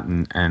with that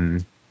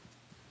and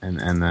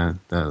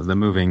the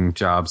moving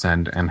jobs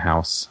and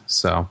house.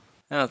 So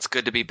Oh, it's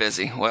good to be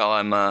busy. Well,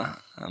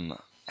 I'm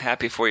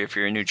happy for you for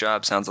your new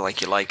job. Sounds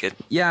like you like it.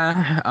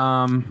 yeah,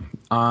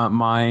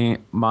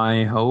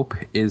 my hope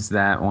is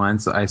that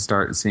once I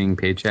start seeing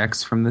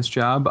paychecks from this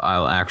job,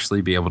 I'll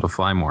actually be able to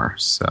fly more.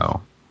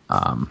 So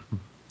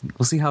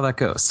we'll see how that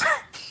goes.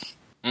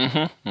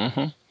 Yeah.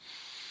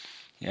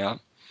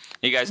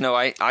 You guys know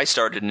I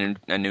started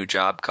a new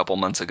job a couple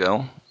months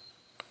ago.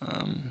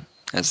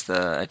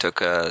 I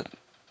took a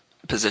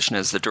position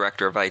as the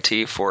director of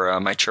IT for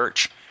my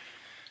church,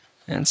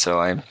 and so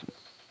I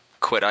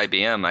quit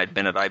IBM. I'd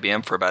been at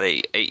IBM for about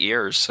eight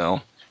years,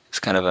 so it's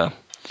kind of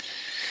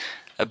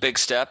a big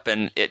step,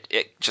 and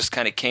it just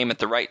kind of came at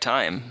the right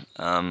time.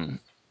 It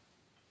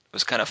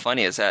was kind of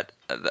funny is that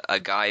a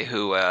guy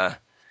who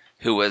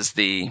was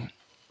the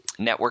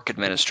network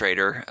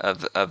administrator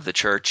of the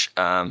church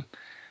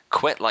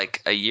quit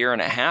like a year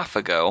and a half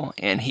ago,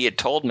 and he had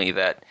told me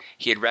that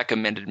he had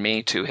recommended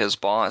me to his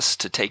boss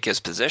to take his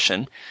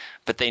position,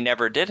 but they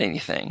never did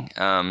anything.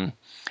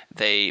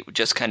 They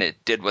just kind of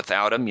did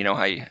without him. You know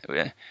how you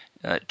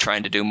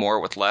trying to do more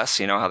with less.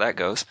 You know how that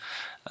goes.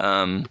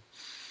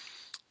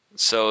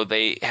 So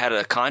they had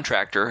a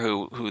contractor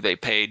who they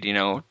paid,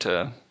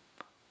 to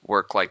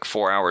work like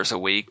 4 hours a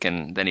week,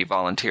 and then he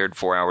volunteered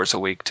 4 hours a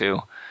week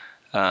too.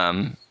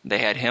 They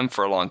had him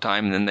for a long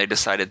time, and then they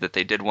decided that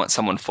they did want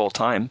someone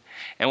full-time.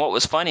 And what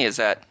was funny is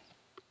that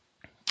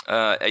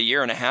a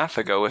year and a half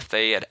ago, if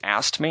they had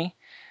asked me,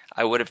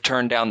 I would have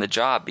turned down the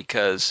job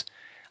because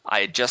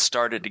I had just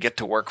started to get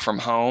to work from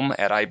home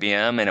at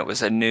IBM, and it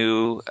was a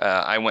new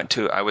I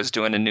was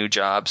doing a new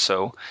job,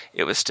 so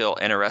it was still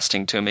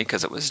interesting to me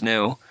because it was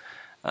new.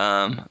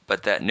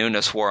 But that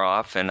newness wore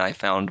off, and I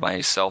found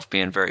myself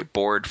being very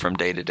bored from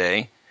day to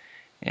day.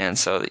 And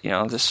so,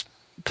 this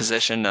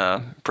position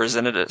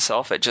presented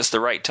itself at just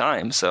the right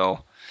time, so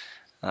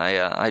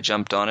I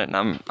jumped on it,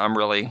 and I'm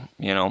really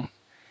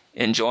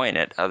enjoying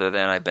it. Other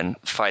than I've been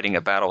fighting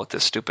a battle with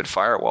this stupid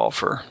firewall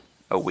for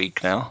a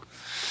week now,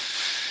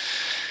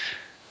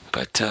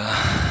 but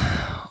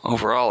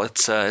overall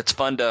it's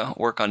fun to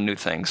work on new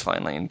things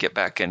finally and get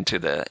back into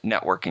the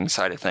networking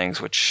side of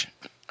things, which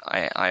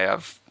I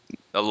have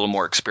a little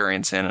more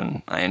experience in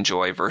and I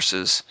enjoy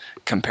versus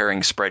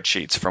comparing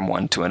spreadsheets from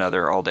one to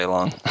another all day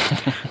long.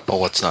 But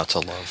what's not to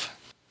love?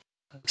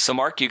 So,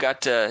 Mark, you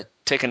got to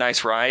take a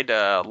nice ride,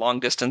 long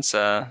distance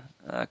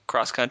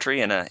cross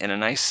country in a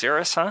nice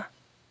Cirrus, huh?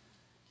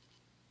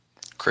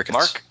 Crickets.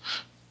 Mark?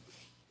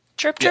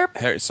 Chirp, chirp.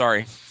 Yeah,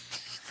 sorry.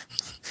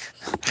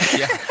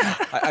 Yeah,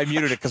 I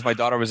muted it because my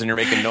daughter was in here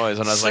making noise,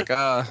 and I was like,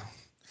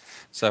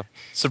 So,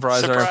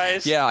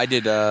 surprise. Yeah, I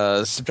did.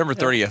 September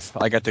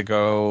 30th, I got to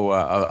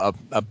go.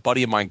 A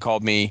buddy of mine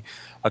called me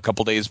a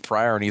couple days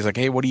prior, and he's like,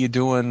 hey, what are you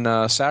doing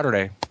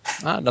Saturday?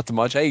 Nothing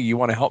much. Hey, you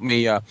want to help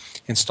me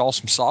install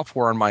some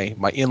software on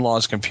my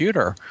in-laws'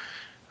 computer?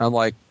 I'm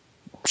like,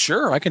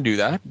 sure, I can do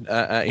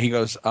that. He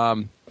goes,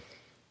 I'm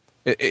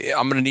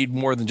going to need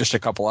more than just a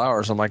couple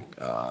hours. I'm like,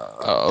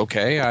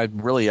 okay, I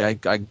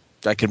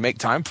can make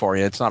time for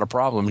you. It's not a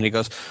problem. And he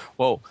goes,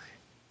 well,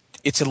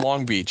 it's in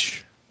Long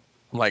Beach.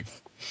 I'm like,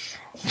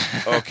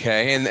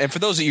 okay. And for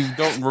those of you who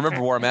don't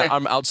remember where I'm at,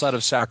 I'm outside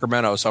of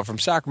Sacramento. So from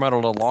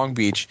Sacramento to Long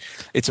Beach,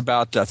 it's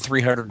about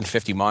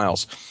 350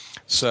 miles.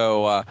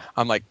 So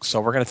I'm like,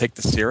 so we're going to take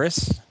the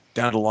Cirrus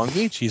down to Long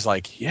Beach? He's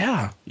like,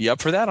 yeah. You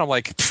up for that? I'm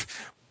like,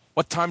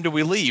 what time do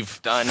we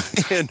leave? Done.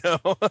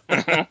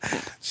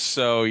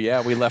 So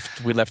yeah, we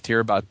left here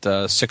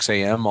about 6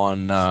 a.m.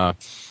 on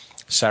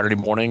Saturday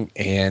morning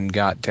and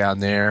got down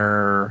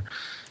there.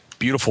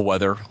 Beautiful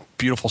weather,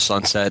 beautiful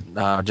sunset,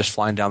 just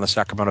flying down the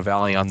Sacramento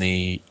Valley on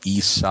the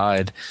east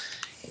side,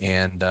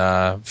 and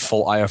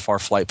full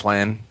IFR flight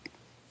plan,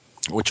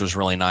 which was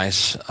really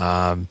nice.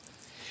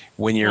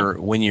 When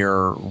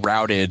you're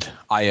routed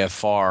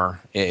IFR,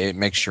 it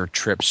makes your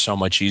trip so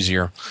much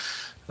easier,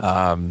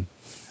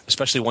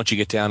 especially once you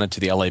get down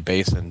into the LA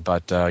basin.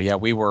 But yeah,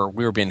 we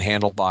were being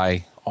handled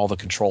by all the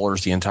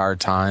controllers the entire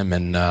time,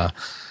 and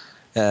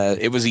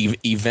it was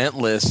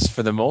eventless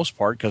for the most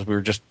part because we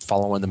were just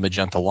following the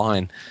magenta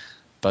line.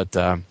 But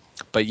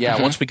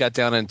yeah, once we got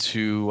down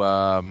into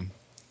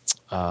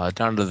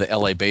down to the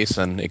LA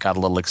basin, it got a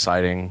little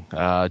exciting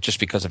just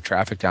because of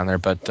traffic down there.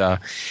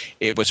 But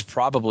it was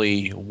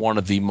probably one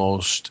of the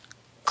most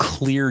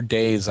clear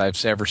days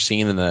I've ever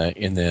seen in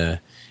the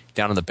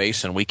down in the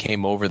basin. We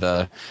came over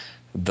the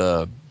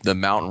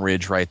mountain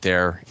ridge right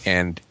there,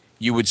 and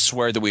you would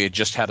swear that we had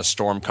just had a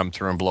storm come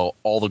through and blow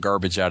all the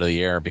garbage out of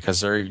the air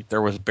because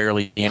there was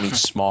barely any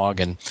smog,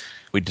 and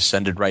we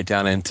descended right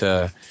down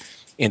into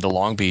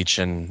Long Beach,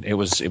 and it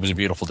was a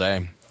beautiful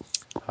day.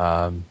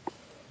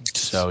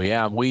 So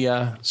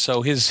yeah,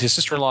 so his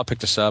sister-in-law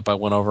picked us up. I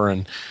went over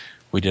and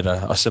we did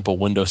a simple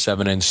Windows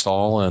 7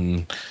 install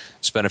and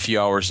spent a few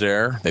hours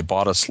there. They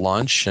bought us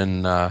lunch,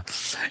 and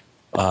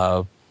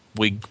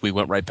we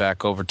went right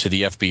back over to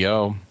the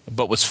FBO.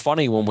 But what's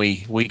funny, when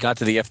we got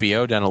to the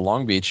FBO down in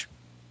Long Beach,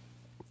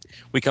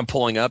 we come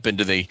pulling up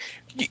into the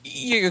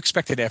you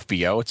expected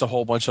FBO. It's a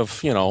whole bunch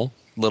of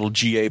little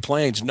GA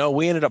planes. No,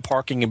 we ended up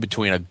parking in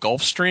between a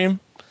Gulfstream,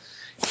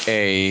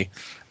 a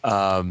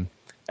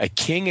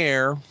King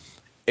Air.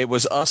 It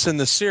was us and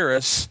the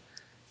Cirrus,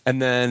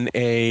 and then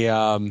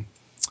another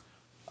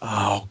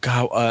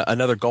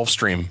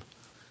Gulfstream.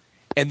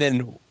 And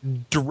then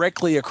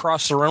directly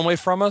across the runway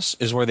from us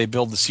is where they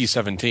build the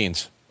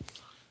C-17s.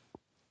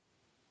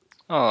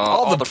 Oh,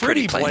 all the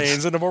pretty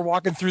planes, and we're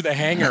walking through the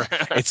hangar.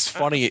 It's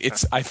funny.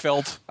 I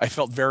felt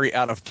very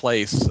out of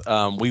place.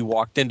 We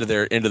walked into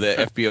the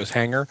FBO's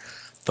hangar.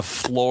 The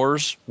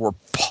floors were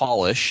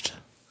polished,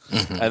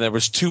 and there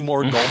was 2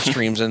 more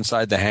Gulfstreams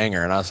inside the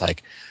hangar, and I was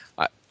like,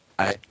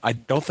 I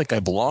don't think I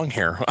belong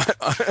here.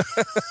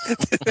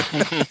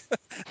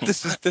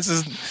 This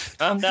is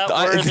I'm not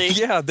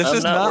worthy.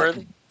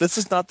 Worthy. This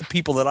is not the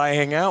people that I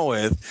hang out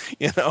with.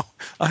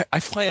 I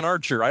fly an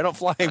Archer. I don't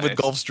fly with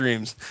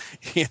Gulfstreams.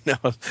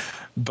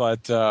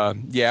 But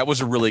it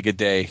was a really good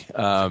day.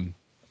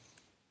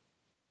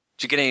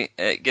 Did you get any?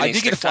 I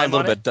did get to fly a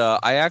little bit.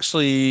 I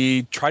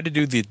actually tried to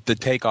do the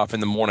takeoff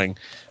in the morning.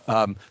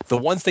 The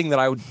one thing that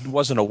I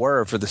wasn't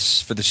aware of for the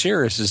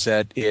Cirrus is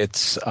that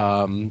it's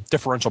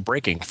differential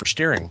braking for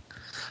steering.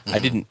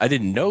 Mm-hmm. I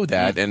didn't know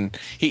that, and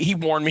he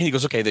warned me. He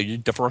goes, "Okay, the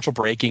differential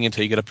braking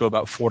until you get up to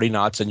about 40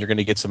 knots, and you're going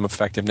to get some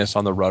effectiveness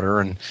on the rudder,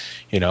 and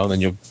then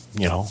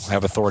you'll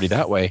have authority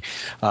that way."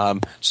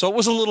 So it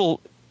was a little.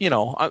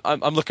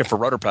 I'm looking for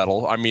rudder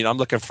pedal. I mean, I'm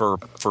looking for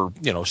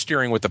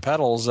steering with the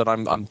pedals,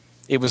 and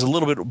it was a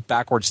little bit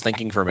backwards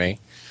thinking for me.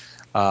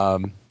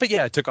 But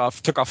yeah, it took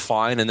off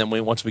fine. And then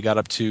once we got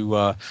up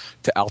to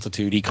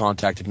altitude, he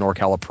contacted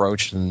NorCal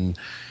Approach and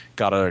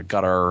got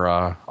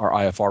our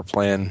IFR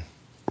plan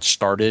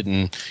started,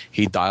 and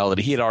he dialed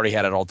it. He had already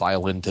had it all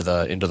dialed into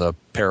the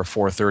pair of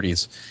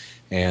 430s,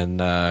 and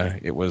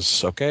it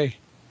was okay.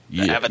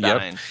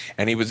 Avidyne.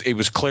 And he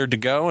was cleared to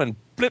go, and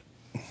blip,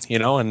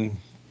 and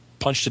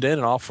punched it in,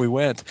 and off we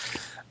went.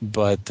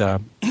 But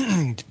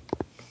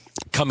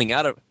coming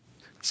out of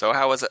so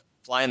how was it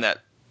flying that?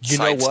 You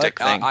know what?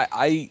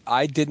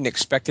 I didn't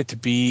expect it to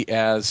be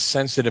as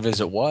sensitive as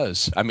it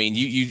was. I mean,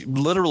 you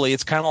literally,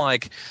 it's kind of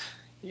like,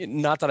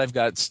 not that I've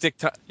got stick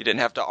time. You didn't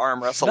have to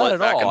arm wrestle not it at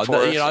back all. and forth.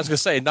 I was going to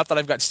say, not that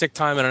I've got stick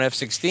time in an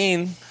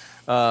F-16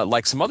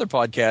 like some other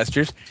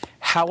podcasters.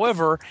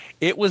 However,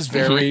 it was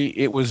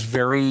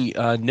very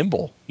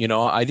nimble.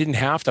 I didn't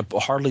have to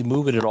hardly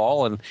move it at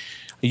all. And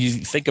you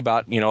think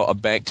about a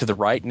bank to the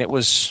right, and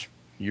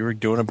you were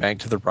doing a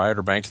bank to the right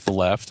or bank to the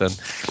left,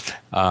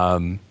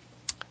 and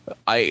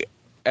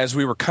as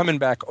we were coming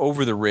back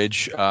over the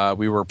ridge,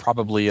 we were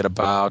probably at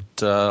about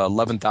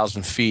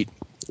 11,000 feet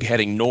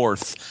heading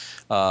north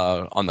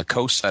on the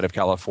coast side of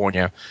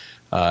California,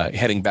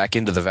 heading back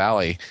into the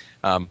valley.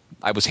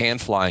 I was hand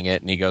flying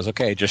it, and he goes,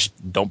 "Okay, just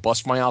don't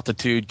bust my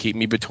altitude. Keep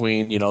me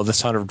between,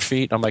 this 100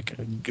 feet." I'm like,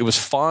 it was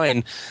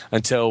fine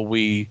until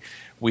we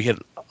hit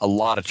a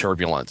lot of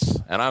turbulence,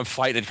 and I'm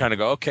fighting to kind of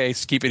go, "Okay,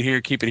 keep it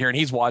here," and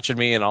he's watching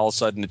me, and all of a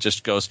sudden it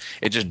just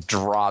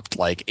dropped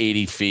like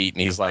 80 feet,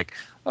 and he's like,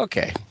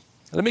 "Okay,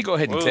 let me go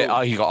ahead and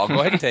I'll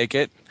go ahead and take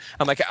it."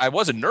 I'm like, I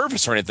wasn't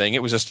nervous or anything.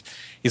 It was just,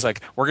 he's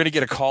like, "We're going to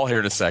get a call here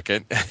in a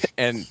second."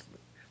 And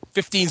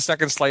 15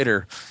 seconds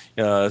later,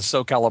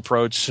 SoCal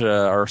Approach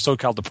or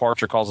SoCal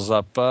Departure calls us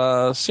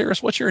up.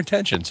 "Cirrus, what's your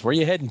intentions? Where are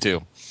you heading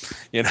to?"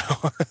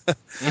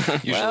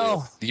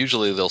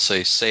 Usually they'll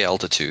say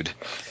altitude.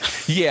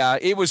 Yeah,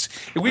 it was.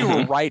 We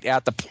were right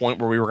at the point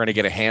where we were going to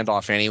get a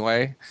handoff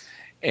anyway,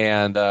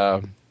 and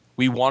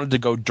we wanted to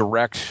go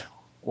direct.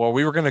 Well,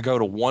 we were going to go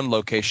to one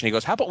location. He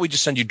goes, "How about we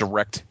just send you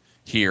direct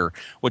here?"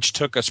 Which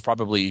took us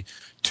probably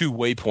 2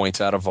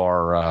 waypoints out of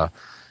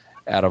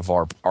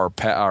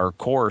our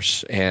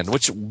course, and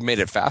which made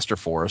it faster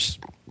for us.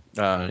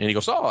 And he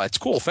goes, "Oh, that's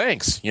cool,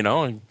 thanks."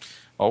 And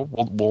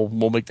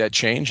we'll make that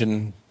change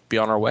and be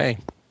on our way.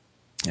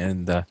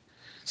 And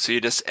so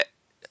you just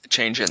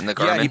change it in the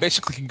Garmin? Yeah, he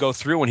basically can go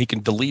through and he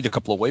can delete a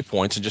couple of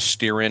waypoints and just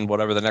steer in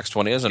whatever the next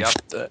one is, and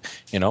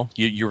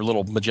your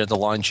little magenta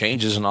line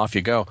changes and off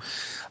you go.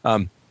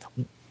 One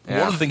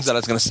of the things that I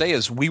was going to say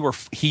is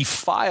he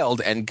filed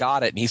and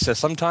got it, and he says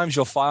sometimes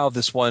you'll file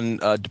this one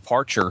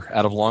departure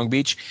out of Long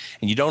Beach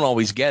and you don't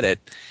always get it,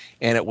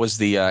 and it was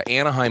the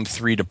Anaheim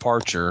 3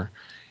 departure,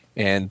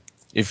 and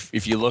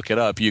if you look it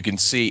up, you can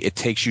see it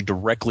takes you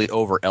directly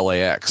over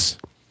LAX,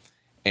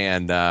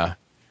 and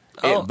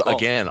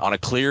again on a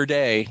clear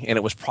day, and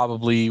it was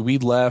probably, we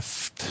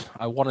left,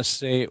 I want to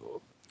say,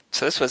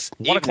 so this was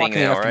 1 o'clock in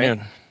the afternoon.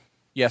 Right?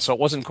 Yeah, so it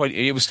wasn't quite,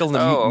 it was still in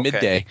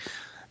the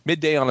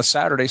midday on a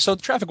Saturday, so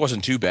the traffic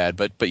wasn't too bad.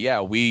 But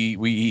yeah,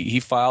 he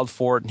filed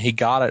for it and he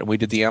got it, and we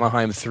did the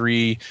Anaheim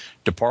 3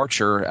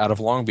 departure out of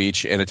Long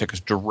Beach, and it took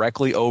us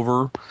directly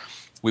over.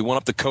 We went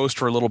up the coast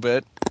for a little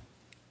bit,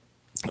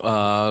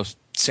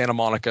 Santa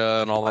Monica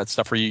and all that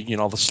stuff where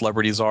all the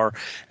celebrities are,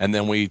 and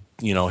then we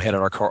headed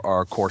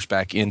our course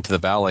back into the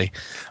valley.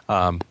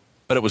 But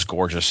it was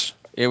gorgeous.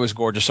 It was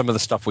gorgeous. Some of the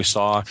stuff we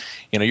saw,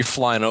 you're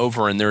flying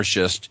over and there's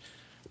just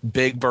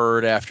big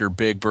bird after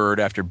big bird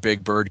after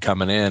big bird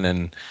coming in,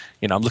 and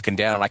I'm looking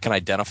down and I can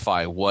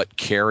identify what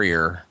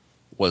carrier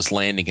was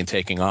landing and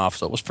taking off.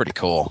 So it was pretty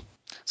cool.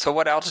 So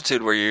what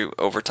altitude were you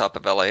over top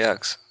of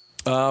LAX?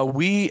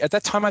 We at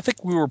that time I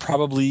think we were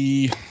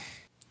probably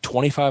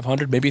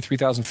 2,500, maybe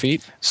 3,000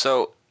 feet.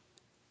 So,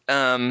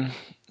 I've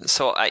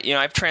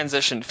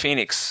transitioned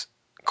Phoenix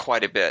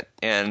quite a bit,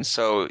 and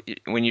so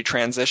when you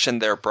transition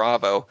their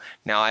Bravo,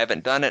 now I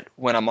haven't done it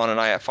when I'm on an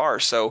IFR.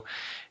 So,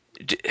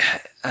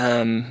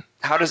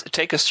 how does it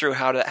take us through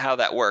how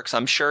that works?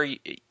 I'm sure.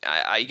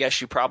 I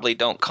guess you probably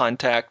don't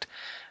contact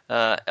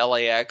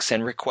LAX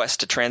and request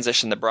to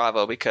transition the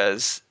Bravo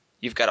because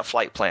you've got a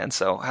flight plan.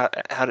 So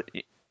how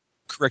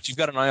Correct. You've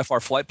got an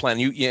IFR flight plan.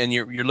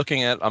 You're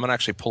looking at. I'm gonna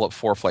actually pull up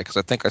ForeFlight because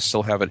I think I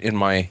still have it in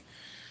my.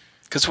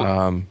 Because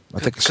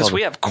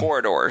we have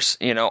corridors,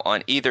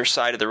 on either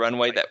side of the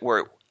runway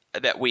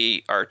that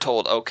we are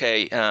told,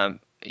 okay,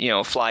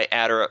 fly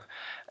at or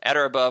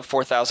above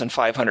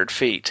 4,500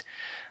 feet.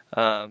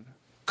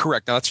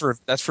 Correct. Now that's for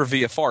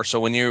VFR.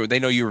 So when they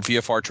know you're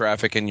VFR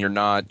traffic and you're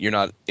not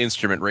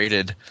instrument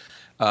rated.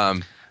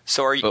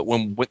 So are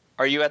you?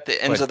 Are you at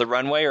the ends of the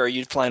runway, or are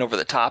you flying over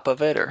the top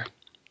of it, or?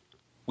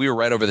 We were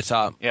right over the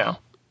top. Yeah.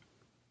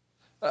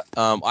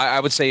 I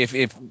would say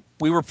if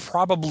we were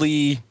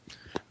probably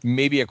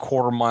maybe a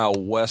quarter mile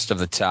west of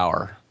the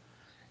tower,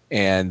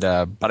 and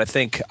but I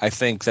think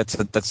that's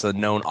a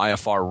known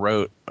IFR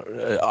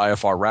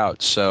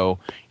route. So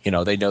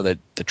they know that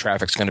the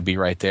traffic's going to be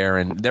right there.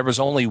 And there was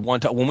only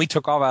one time when we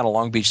took off out of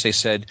Long Beach. They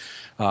said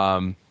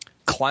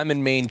climb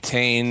and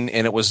maintain,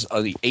 and it was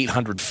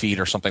 800 feet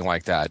or something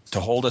like that to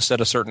hold us at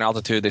a certain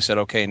altitude. They said,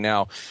 okay,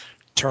 now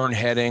turn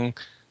heading.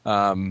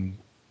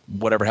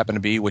 Whatever happened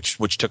to be,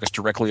 which took us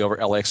directly over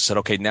LAX, said,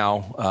 okay,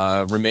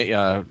 now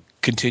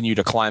continue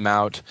to climb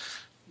out.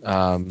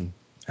 And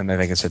I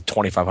think it said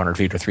 2,500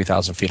 feet or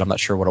 3,000 feet. I'm not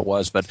sure what it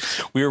was, but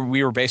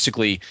we were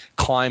basically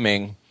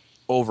climbing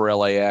over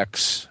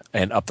LAX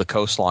and up the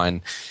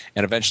coastline,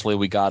 and eventually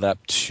we got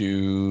up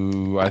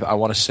to I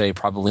want to say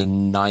probably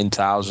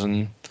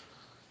 9,000,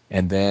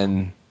 and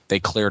then they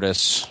cleared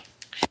us.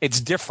 It's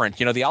different,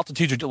 the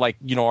altitudes are like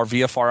our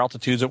VFR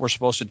altitudes that we're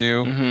supposed to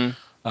do.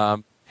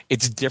 Mm-hmm.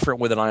 It's different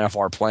with an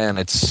IFR plan.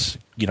 It's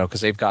because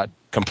they've got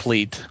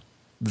complete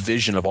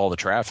vision of all the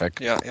traffic.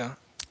 Yeah.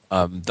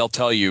 They'll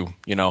tell you,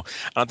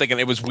 I'm thinking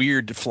it was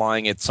weird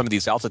flying at some of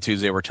these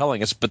altitudes they were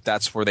telling us, but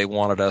that's where they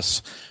wanted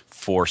us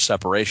for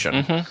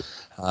separation.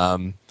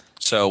 Mm-hmm.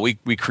 So we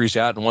cruised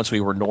out, and once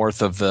we were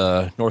north of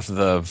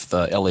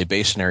the LA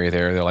Basin area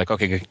they're like,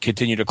 okay,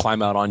 continue to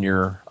climb out on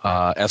your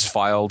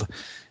S-filed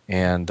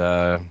and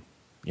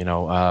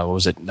what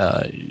was it?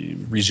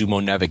 Resume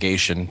on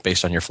navigation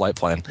based on your flight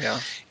plan.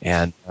 Yeah.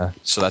 And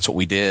so that's what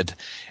we did.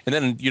 And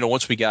then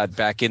once we got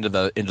back into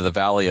the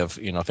valley of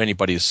if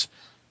anybody's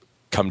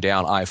come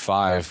down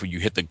I-5, you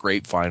hit the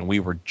Grapevine. We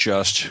were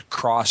just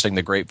crossing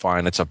the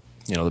Grapevine. It's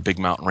the big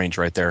mountain range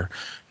right there,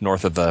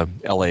 north of the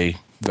LA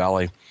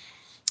Valley,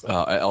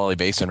 LA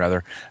Basin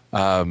rather.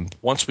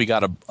 Once we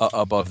got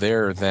above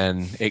there,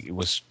 then it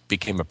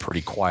became a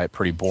pretty quiet,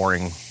 pretty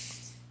boring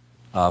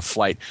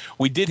flight.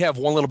 We did have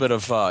one little bit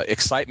of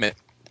excitement.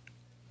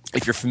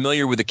 If you're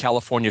familiar with the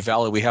California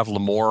Valley, we have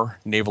Lemoore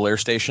Naval Air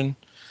Station,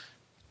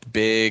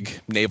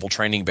 big naval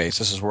training base.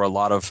 This is where a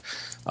lot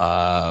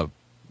of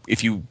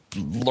if you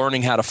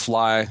learning how to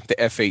fly the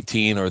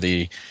F-18 or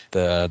the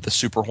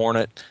Super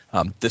Hornet,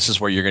 this is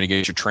where you're going to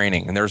get your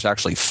training. And there's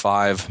actually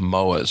 5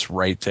 MOAs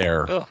right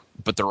there,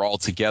 but they're all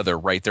together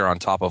right there on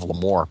top of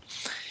Lemoore.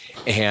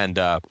 And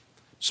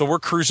so we're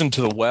cruising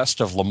to the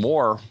west of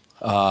Lemoore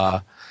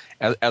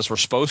as we're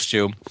supposed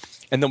to,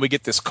 and then we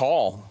get this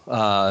call,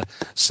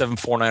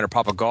 749 or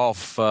Papa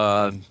Golf,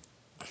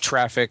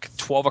 traffic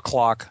 12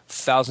 o'clock,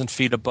 1,000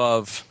 feet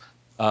above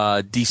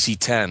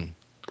DC-10.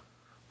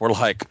 We're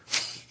like,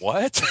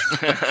 what?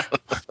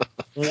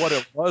 What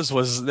it was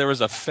there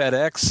was a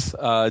FedEx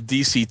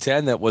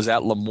DC-10 that was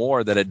at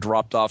Lemoore that had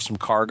dropped off some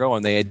cargo,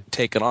 and they had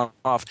taken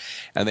off,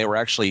 and they were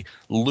actually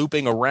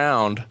looping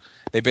around.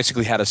 They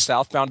basically had a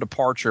southbound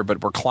departure,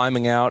 but were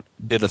climbing out,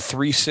 did a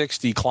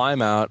 360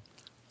 climb out,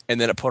 and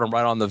then it put them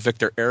right on the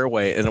Victor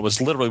Airway, and it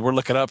was literally, we're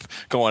looking up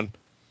going,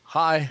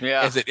 hi.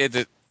 Yeah. Is it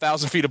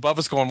 1,000 feet above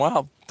us going,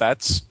 wow,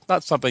 that's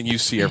not something you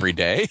see every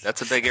day.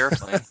 That's a big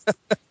airplane.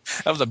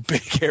 That was a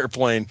big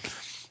airplane.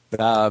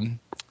 Then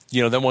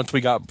once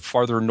we got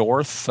farther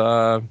north,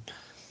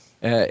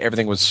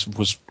 everything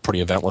was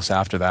pretty eventless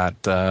after that.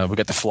 We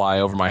got to fly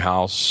over my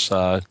house,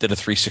 did a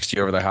 360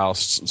 over the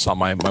house, saw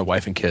my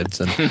wife and kids,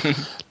 and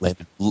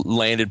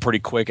landed pretty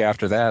quick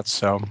after that.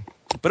 So,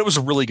 but it was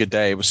a really good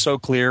day. It was so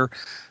clear.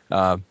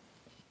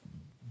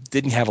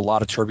 Didn't have a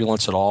lot of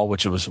turbulence at all,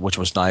 which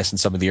was nice in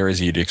some of the areas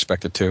you'd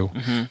expect it to.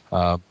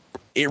 Mm-hmm.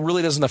 It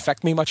really doesn't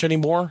affect me much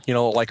anymore.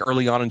 Like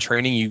early on in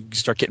training, you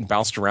start getting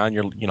bounced around.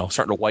 You're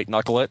starting to white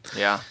knuckle it.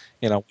 Yeah.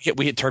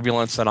 We hit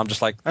turbulence, and I'm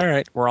just like, all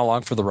right, we're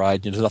along for the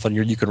ride. There's nothing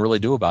you can really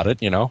do about it.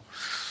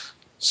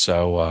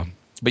 So,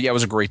 but yeah, it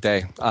was a great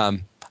day.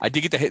 I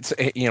did get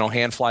to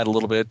hand fly it a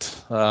little bit,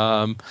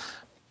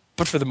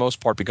 but for the most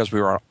part, because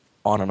we were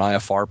on an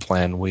IFR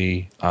plan,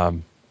 we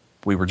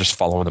were just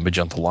following the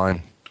magenta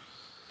line.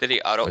 Did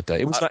he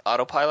it was not,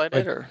 autopilot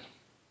it or?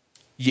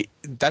 Yeah,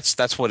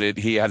 that's what it.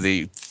 He had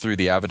through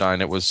the Avidyne.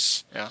 It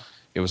was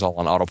all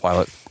on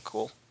autopilot.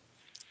 Cool.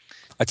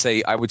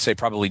 I would say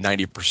probably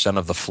 90%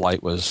 of the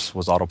flight was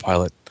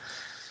autopilot.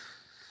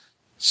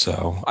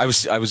 So I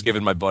was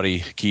giving my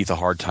buddy Keith a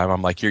hard time.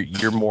 I'm like,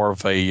 you're more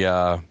of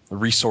a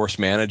resource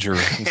manager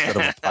instead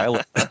of a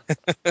pilot.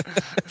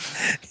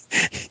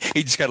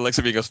 He just kind of looks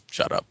at me and goes,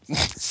 "Shut up."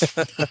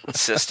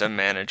 System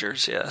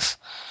managers, yes.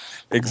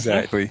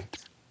 Exactly.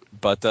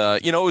 But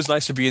it was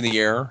nice to be in the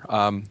air.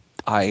 I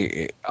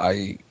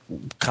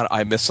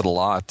miss it a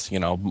lot.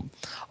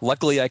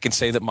 Luckily I can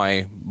say that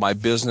my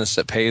business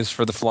that pays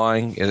for the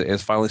flying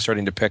is finally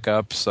starting to pick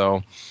up.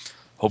 So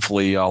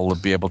hopefully I'll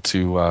be able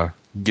to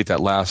get that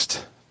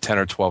last 10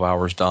 or 12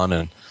 hours done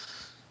and,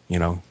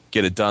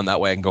 get it done. That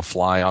way I can go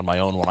fly on my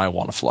own when I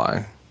want to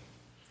fly.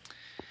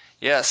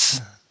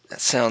 Yes, that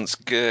sounds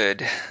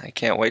good. I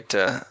can't wait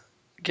to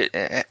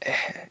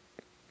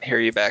hear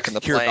you back in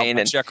the plane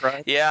and check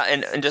ride. Yeah,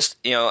 and just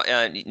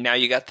now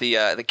you got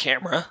the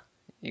camera.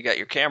 You got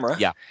your camera.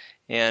 Yeah.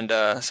 And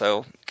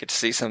so get to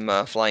see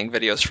some flying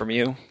videos from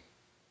you.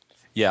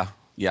 Yeah,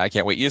 I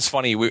can't wait. It's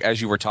funny,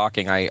 as you were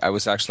talking, I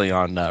was actually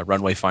on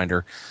Runway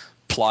Finder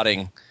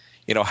plotting,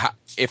 how,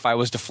 if I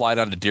was to fly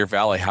down to Deer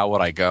Valley, how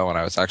would I go? And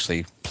I was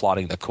actually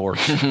plotting the course.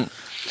 I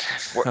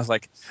was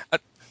like,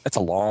 that's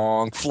a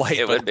long flight,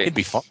 it'd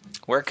be fun.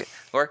 Where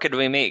could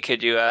we meet?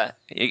 Could you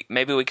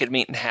maybe we could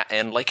meet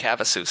in Lake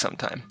Havasu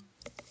sometime.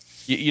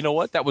 You know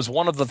what? That was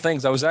one of the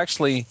things. I was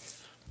actually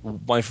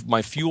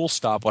my fuel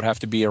stop would have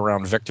to be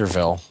around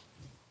Victorville,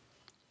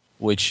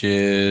 which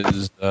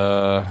is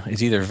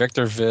either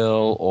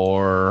Victorville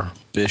or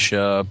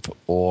Bishop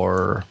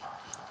or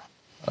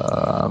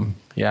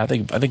I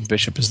think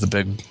Bishop is the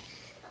big.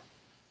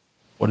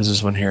 What is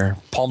this one here?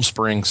 Palm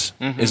Springs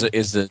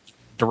is the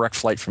direct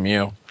flight from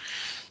you.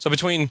 So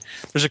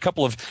there's a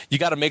couple of, you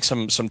got to make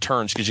some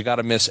turns because you got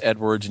to miss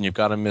Edwards and you've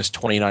got to miss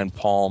 29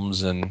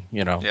 Palms and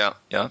Yeah.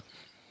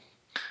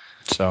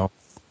 So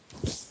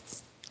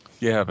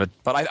yeah, but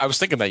I was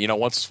thinking that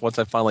once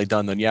I've finally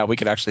done, then we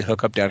could actually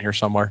hook up down here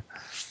somewhere.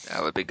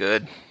 That would be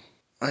good.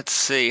 Let's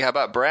see. How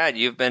about Brad?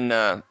 You've been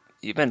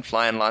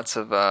flying lots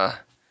of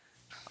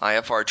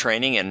IFR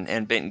training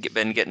and been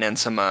getting in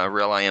some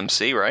real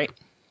IMC, right?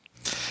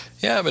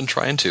 Yeah, I've been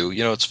trying to.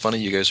 It's funny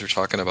you guys are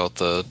talking about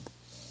the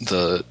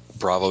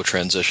Bravo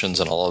transitions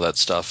and all of that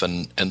stuff,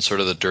 and sort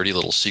of the dirty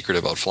little secret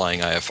about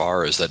flying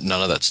IFR is that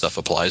none of that stuff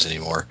applies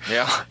anymore.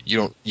 Yeah.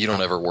 You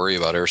don't ever worry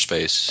about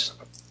airspace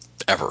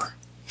ever.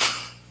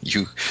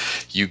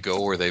 You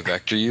go where they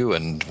vector you,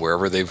 and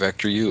wherever they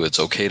vector you, it's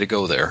okay to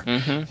go there.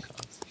 Mm-hmm.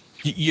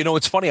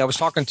 It's funny. I was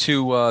talking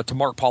to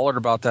Mark Pollard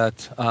about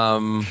that. I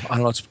don't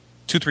know. It's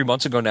 2-3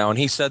 months ago now, and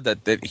he said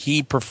that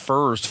he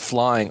prefers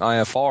flying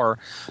IFR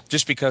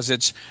just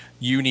because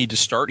you need to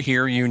start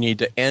here, you need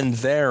to end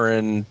there,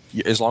 and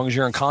as long as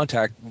you're in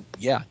contact,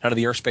 none of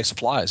the airspace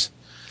applies.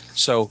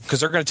 So because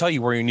they're going to tell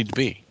you where you need to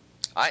be.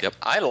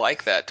 I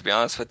like that, to be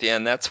honest with you,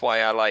 and that's why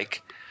I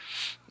like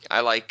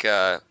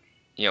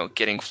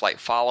getting flight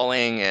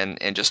following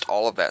and just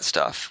all of that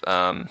stuff,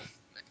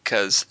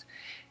 because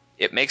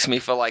it makes me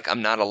feel like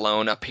I'm not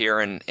alone up here,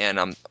 and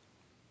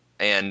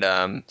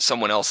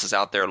someone else is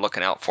out there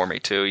looking out for me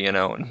too,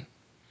 and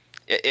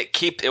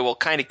it will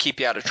kind of keep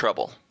you out of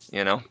trouble,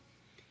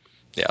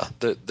 Yeah,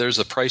 there's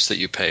a price that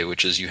you pay,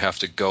 which is you have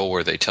to go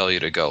where they tell you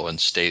to go and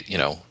stay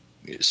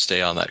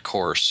on that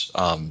course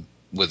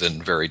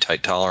within very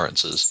tight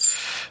tolerances.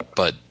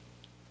 But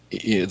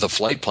the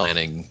flight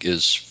planning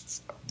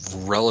is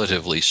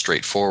relatively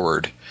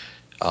straightforward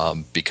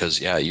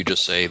because you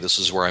just say this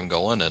is where I'm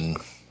going and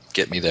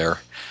get me there.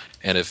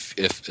 And if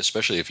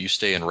especially if you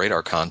stay in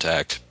radar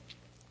contact,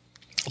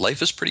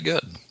 life is pretty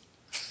good.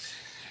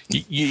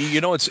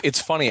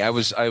 It's funny. I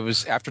was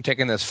after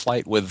taking this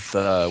flight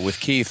with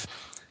Keith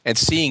and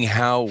seeing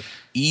how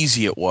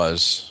easy it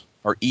was,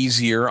 or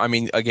easier. I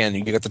mean, again,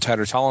 you get the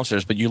tighter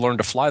tolerances, but you learn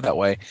to fly that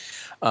way.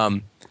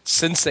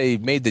 Since they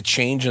made the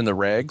change in the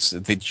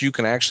regs that you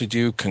can actually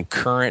do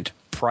concurrent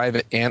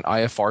private and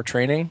IFR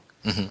training,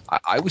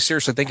 I was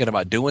seriously thinking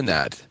about doing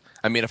that.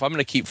 I mean, if I'm going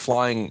to keep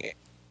flying,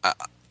 I'm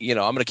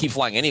going to keep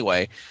flying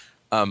anyway.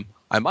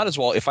 I might as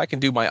well, if I can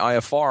do my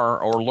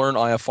IFR or learn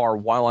IFR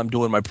while I'm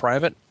doing my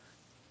private,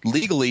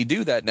 legally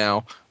do that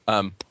now.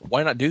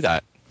 Why not do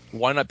that?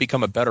 Why not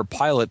become a better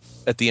pilot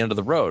at the end of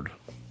the road?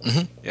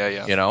 Mm-hmm.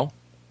 Yeah.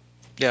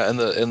 Yeah, and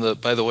the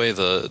by the way,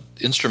 the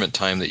instrument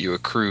time that you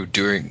accrue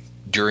during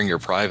your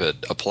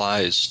private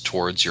applies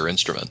towards your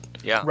instrument.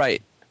 Yeah.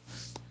 Right.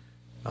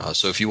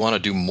 So if you want to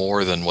do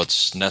more than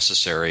what's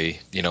necessary,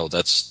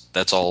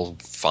 that's all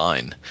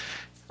fine.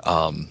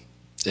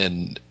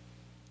 And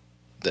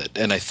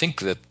I think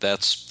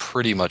that's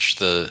pretty much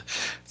the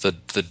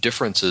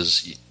difference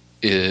is.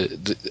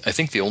 I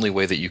think the only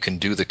way that you can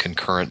do the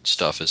concurrent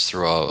stuff is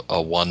through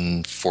a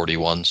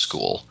 141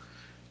 school,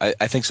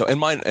 I think so. And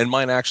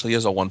mine actually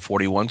is a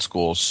 141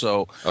 school.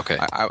 So Okay.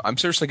 I'm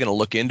seriously going to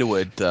look into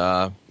it.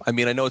 I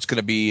mean, I know it's going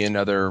to be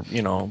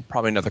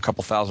probably another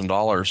couple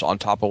 $1,000s on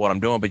top of what I'm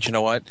doing. But you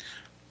know what?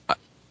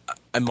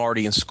 I'm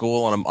already in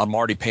school and I'm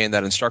already paying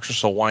that instructor.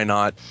 So why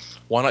not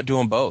do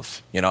them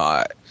both?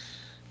 I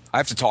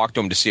have to talk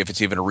to them to see if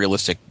it's even a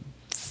realistic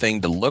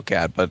thing to look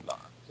at. But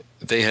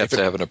they have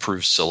to have an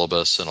approved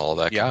syllabus and all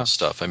that kind of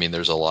stuff. I mean,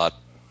 there's a lot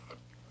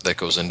that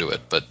goes into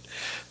it, but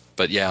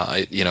yeah,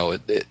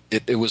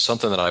 it was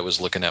something that I was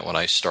looking at when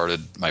I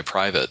started my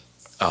private.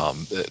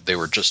 They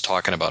were just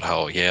talking about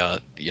how,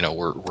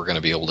 we're going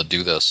to be able to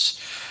do this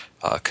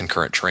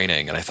concurrent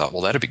training, and I thought,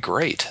 well, that'd be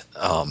great.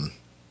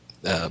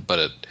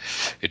 But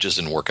it just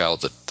didn't work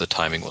out. That the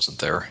timing wasn't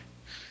there.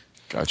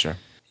 Gotcha.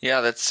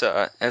 Yeah, that's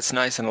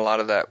nice, and a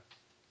lot of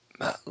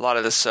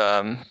this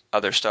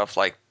other stuff,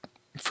 like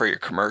for your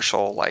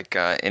commercial, like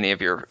any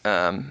of your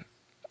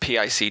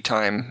PIC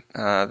time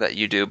that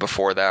you do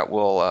before that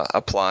will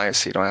apply,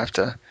 so you don't have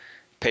to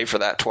pay for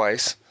that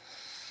twice.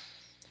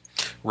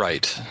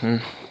 Right.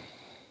 Mm-hmm.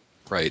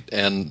 Right.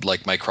 And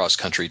like my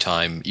cross-country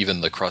time, even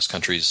the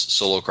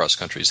solo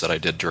cross-countries that I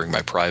did during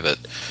my private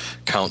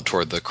count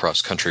toward the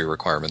cross-country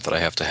requirement that I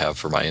have to have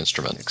for my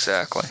instrument.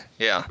 Exactly.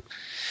 Yeah.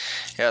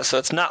 Yeah, so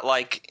it's not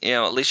like,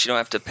 at least you don't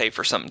have to pay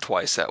for something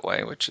twice that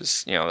way, which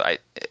is, I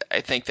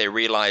think they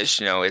realize,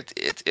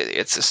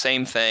 it's the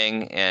same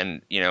thing,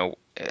 and,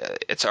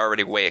 it's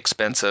already way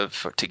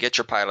expensive to get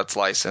your pilot's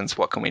license.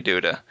 What can we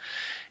do to,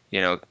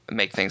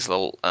 make things a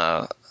little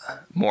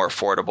more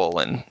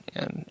affordable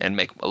and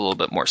make a little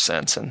bit more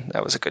sense? And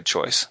that was a good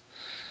choice.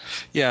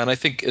 Yeah, and I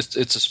think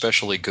it's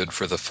especially good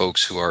for the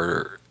folks who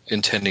are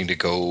intending to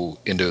go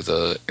into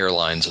the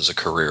airlines as a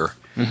career.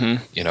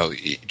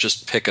 Mm-hmm.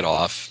 Just pick it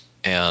off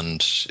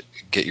and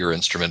get your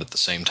instrument at the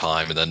same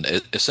time. And then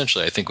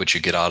essentially I think what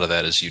you get out of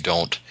that is you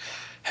don't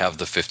have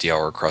the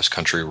 50-hour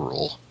cross-country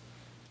rule.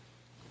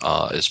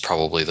 Is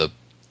probably the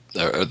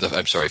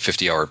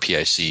 50-hour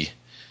PIC,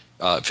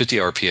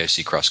 50-hour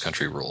PIC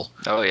cross-country rule.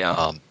 Oh,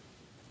 yeah.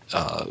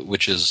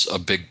 Which is a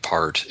big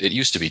part. It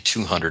used to be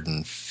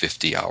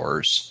 250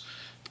 hours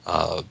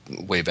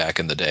way back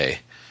in the day.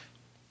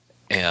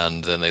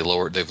 And then they've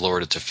lowered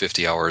it to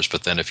 50 hours,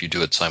 but then if you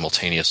do it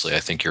simultaneously, I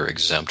think you're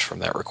exempt from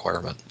that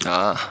requirement.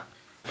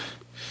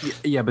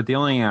 Yeah, but the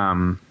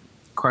only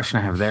question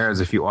I have there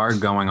is if you are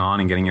going on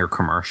and getting your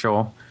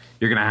commercial,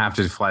 you're going to have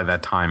to fly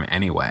that time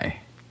anyway.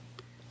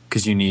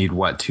 Because you need,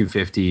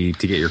 250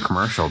 to get your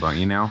commercial, don't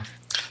you know?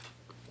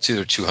 It's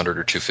either 200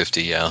 or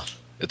 250, yeah.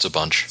 It's a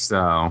bunch.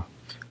 So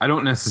I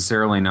don't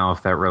necessarily know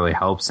if that really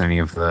helps any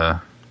of the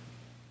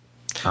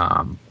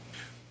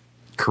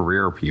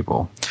career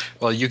people.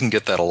 Well, you can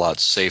get that a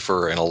lot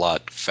safer and a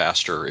lot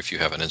faster if you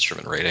have an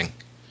instrument rating.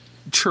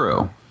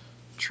 True.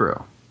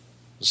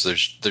 So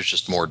there's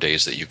just more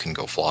days that you can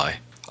go fly,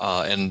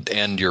 and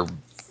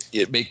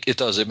it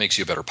makes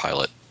you a better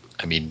pilot.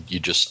 I mean, you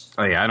just.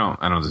 Oh yeah,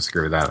 I don't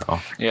disagree with that at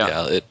all.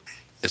 Yeah,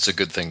 it's a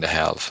good thing to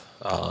have.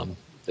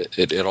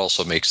 It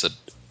also makes it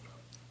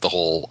the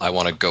whole. I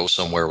want to go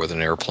somewhere with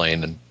an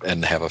airplane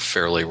and have a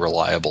fairly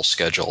reliable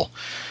schedule.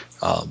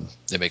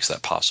 It makes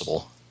that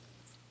possible.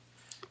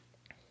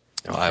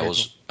 I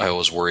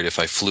was worried if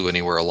I flew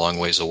anywhere a long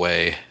ways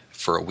away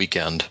for a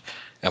weekend,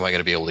 am I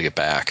going to be able to get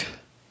back?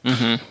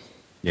 Mm-hmm.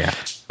 Yeah.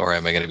 Or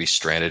am I going to be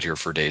stranded here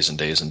for days and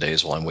days and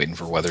days while I'm waiting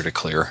for weather to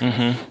clear?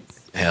 Mm-hmm.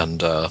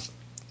 And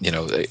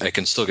I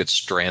can still get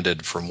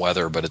stranded from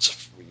weather, but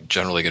it's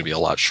generally going to be a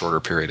lot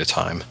shorter period of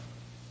time.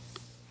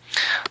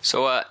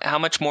 So how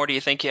much more do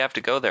you think you have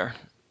to go there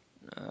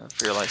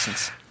for your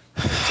license?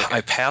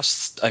 I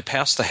passed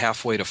the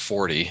halfway to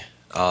 40.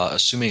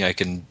 Assuming I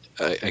can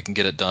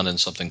get it done in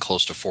something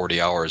close to 40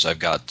 hours, I've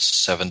got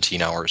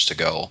 17 hours to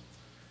go.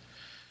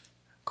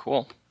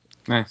 Cool.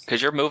 Nice.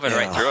 Because you're moving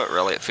right through it,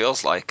 really, it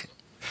feels like.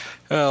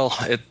 Well,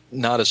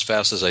 not as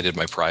fast as I did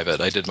my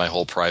private. I did my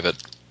whole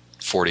private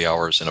 40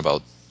 hours in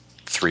about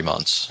 3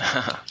 months.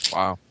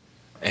 Wow.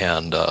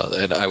 And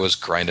I was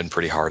grinding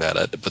pretty hard at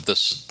it, but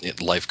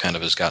life kind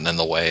of has gotten in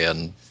the way,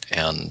 and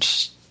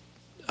so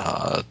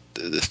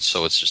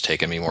it's just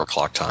taken me more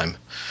clock time.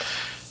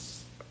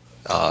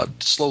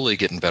 Slowly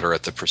getting better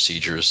at the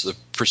procedures. The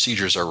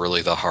procedures are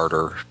really the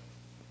harder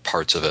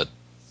parts of it.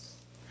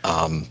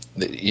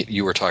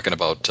 You were talking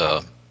about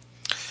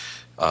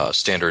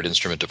standard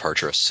instrument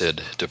departure, a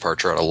SID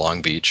departure out of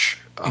Long Beach,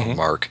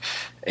 Mark,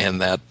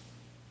 and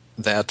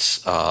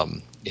that's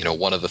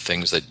one of the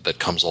things that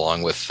comes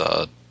along with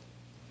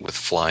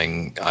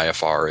flying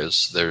IFR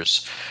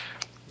is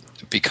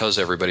because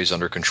everybody's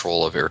under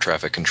control of air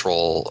traffic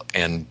control,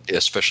 and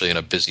especially in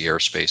a busy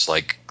airspace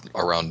like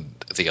around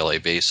the LA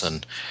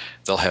basin,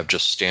 they'll have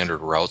just standard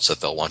routes that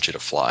they'll want you to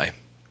fly.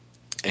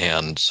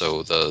 And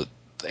so the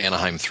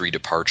Anaheim 3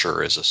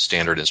 departure is a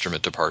standard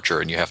instrument departure,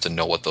 and you have to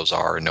know what those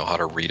are and know how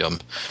to read them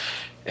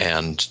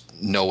and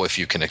know if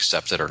you can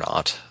accept it or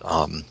not.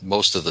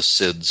 Most of the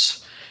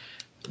SIDs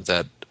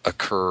that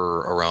occur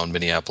around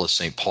Minneapolis,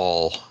 St.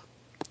 Paul,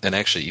 and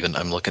actually even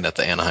I'm looking at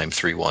the Anaheim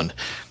 3 one,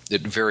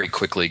 it very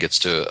quickly gets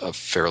to a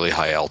fairly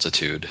high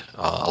altitude.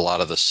 A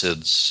lot of the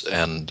SIDS,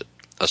 and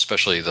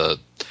especially the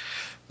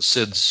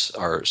SIDS,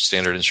 are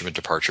standard instrument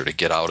departure to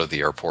get out of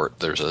the airport.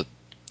 There's a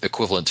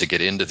equivalent to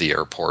get into the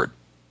airport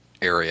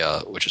area,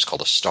 which is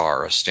called a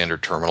STAR, a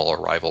standard terminal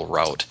arrival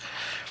route.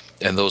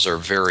 And those are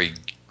very,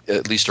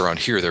 at least around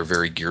here, they're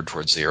very geared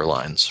towards the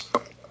airlines.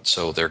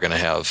 So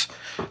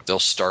they'll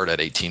start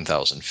at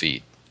 18,000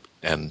 feet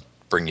and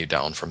bring you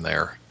down from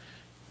there.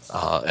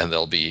 And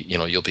they'll be,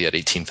 you'll be at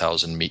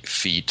 18,000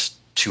 feet,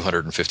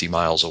 250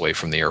 miles away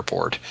from the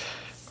airport.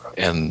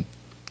 And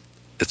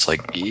it's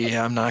like,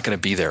 yeah, I'm not going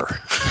to be there.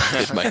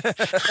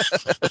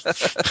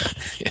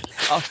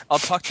 I'll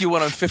talk to you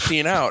when I'm 50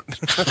 and out.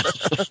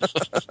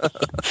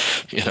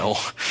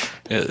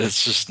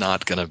 It's just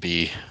not going to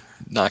be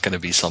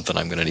something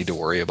I'm going to need to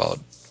worry about.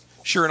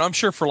 Sure, and I'm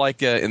sure for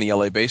in the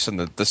LA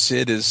basin, the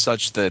SID is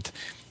such that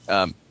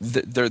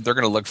they're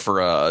going to look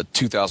for a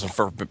 2,000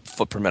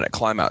 foot per minute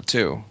climb out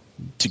too,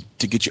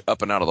 to get you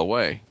up and out of the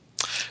way.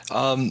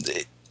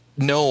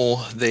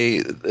 No,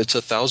 it's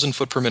 1,000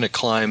 foot per minute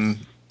climb.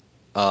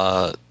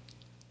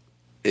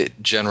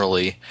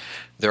 Generally,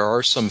 there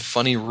are some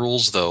funny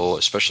rules though,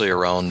 especially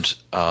around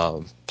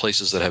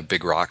places that have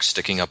big rocks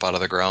sticking up out of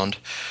the ground,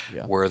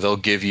 where they'll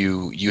give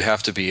you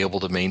have to be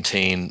able to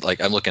maintain,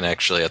 like I'm looking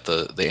actually at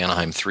the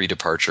Anaheim 3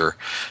 departure.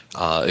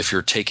 If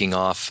you're taking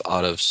off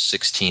out of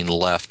 16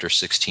 left or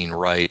 16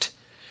 right,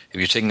 if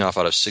you're taking off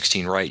out of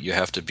 16 right, you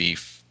have to be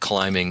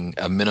climbing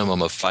a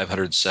minimum of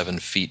 507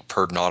 feet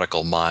per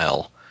nautical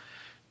mile.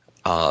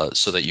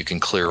 So that you can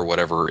clear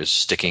whatever is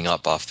sticking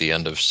up off the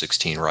end of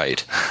 16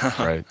 right.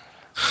 Right.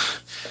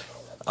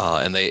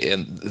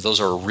 And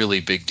those are a really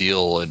big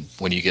deal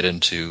when you get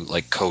into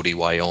like Cody,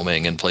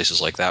 Wyoming, and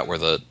places like that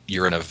where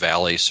you're in a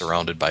valley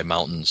surrounded by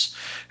mountains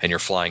and you're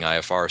flying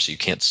IFR, so you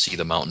can't see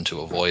the mountain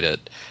to avoid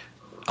it.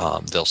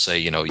 They'll say,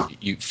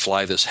 you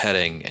fly this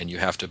heading and you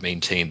have to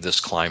maintain this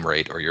climb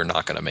rate or you're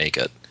not going to make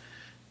it.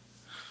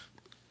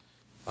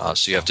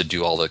 So you have to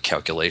do all the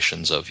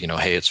calculations of,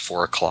 hey, it's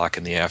 4:00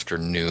 in the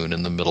afternoon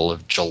in the middle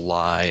of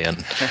July,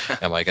 and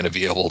am I going to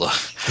be able to?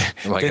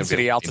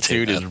 Density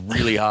altitude is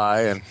really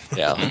high, and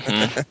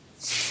yeah.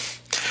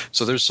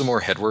 So there's some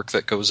more headwork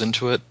that goes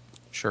into it.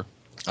 Sure.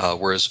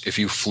 Whereas if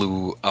you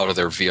flew out of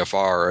their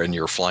VFR and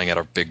you're flying at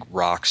a big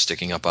rock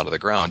sticking up out of the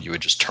ground, you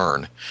would just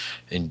turn,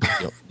 and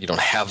you don't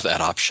have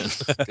that option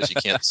because you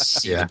can't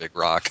see the big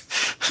rock.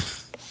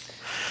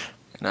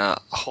 And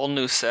a whole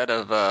new set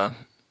of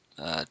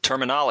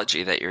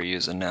terminology that you're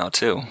using now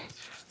too.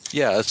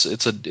 Yeah,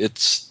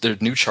 there are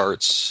new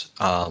charts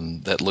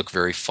that look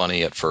very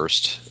funny at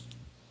first,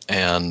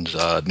 and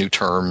new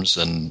terms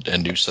and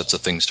new sets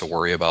of things to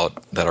worry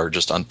about that are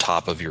just on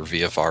top of your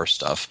VFR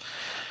stuff.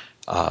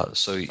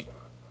 So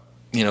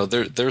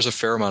there's a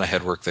fair amount of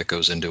headwork that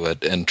goes into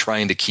it, and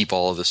trying to keep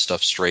all of this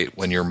stuff straight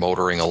when you're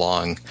motoring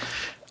along,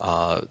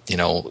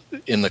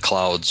 in the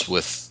clouds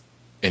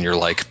and you're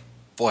like,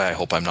 boy, I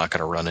hope I'm not going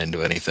to run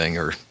into anything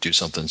or do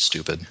something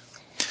stupid.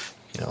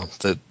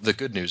 The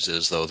good news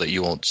is, though, that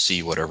you won't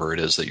see whatever it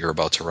is that you're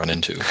about to run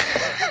into.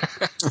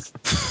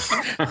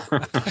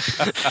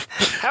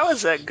 How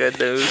is that good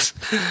news?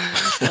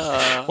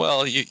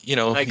 Well, you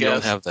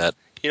don't have that.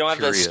 You don't have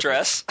that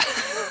stress.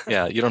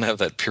 Yeah, you don't have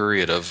that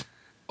period of,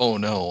 oh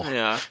no.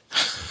 Yeah.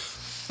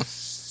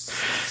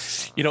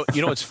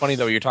 It's funny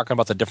though. You're talking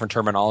about the different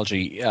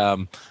terminology.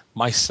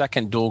 My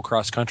second dual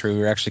cross country,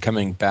 we were actually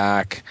coming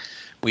back.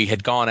 We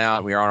had gone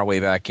out, we were on our way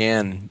back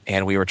in,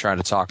 and we were trying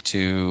to talk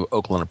to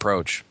Oakland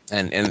Approach.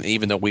 And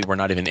even though we were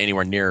not even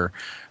anywhere near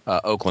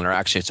Oakland, or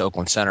actually it's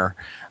Oakland Center,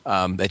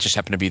 that just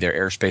happened to be their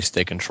airspace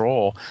they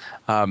control.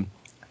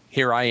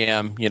 Here I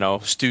am,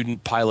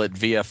 student pilot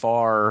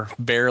VFR,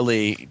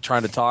 barely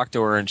trying to talk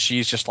to her, and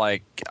she's just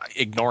like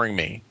ignoring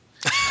me.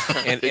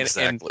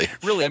 Exactly.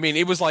 And really,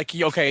 it was like,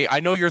 okay,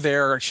 I know you're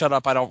there. Shut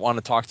up. I don't want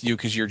to talk to you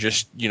because you're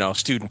just,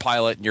 student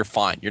pilot and you're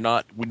fine. You're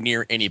not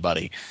near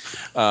anybody.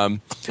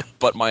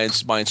 But my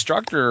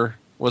instructor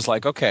was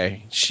like,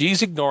 okay,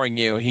 she's ignoring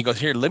you. He goes,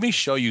 here, let me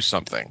show you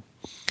something.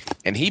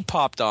 And he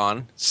popped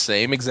on,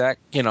 same exact,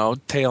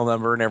 tail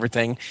number and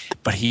everything,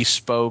 but he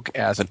spoke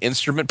as an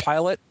instrument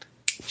pilot.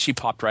 She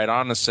popped right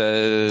on and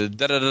said,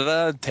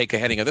 da-da-da-da, take a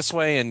heading of this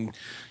way. And,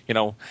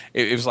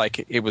 it was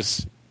like, it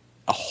was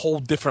a whole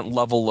different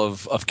level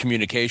of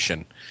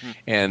communication.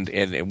 And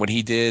when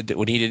he did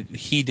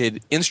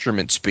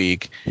instrument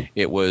speak,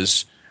 it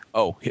was,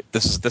 oh,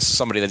 this is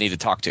somebody that I need to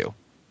talk to.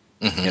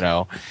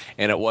 Mm-hmm.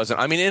 And it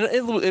wasn't,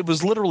 it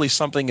was literally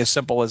something as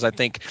simple as, I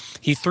think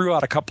he threw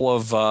out a couple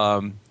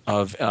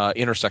of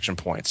intersection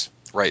points.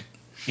 Right.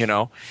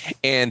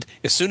 And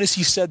as soon as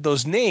he said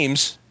those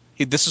names,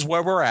 this is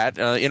where we're at,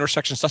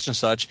 intersection such and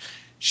such,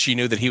 she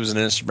knew that he was an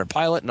instrument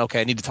pilot, and okay,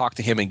 I need to talk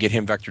to him and get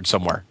him vectored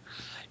somewhere.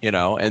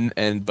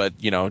 But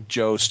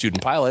Joe,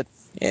 student pilot,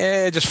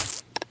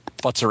 just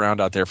futz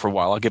around out there for a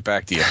while. I'll get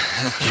back to you.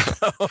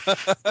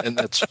 And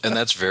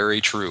that's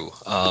very true.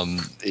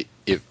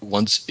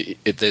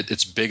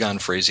 It's big on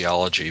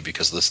phraseology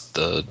because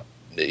the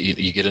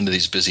you get into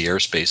these busy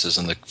airspaces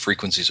and the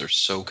frequencies are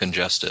so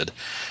congested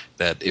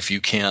that if you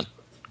can't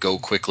go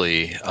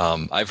quickly,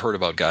 I've heard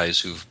about guys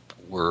who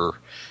were,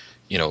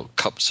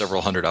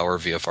 several 100-hour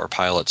VFR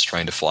pilots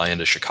trying to fly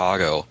into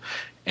Chicago,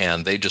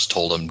 and they just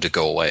told them to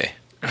go away.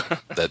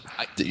 That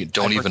you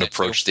don't even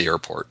approach the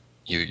airport.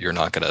 You're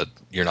not gonna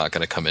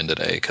come in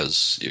today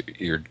because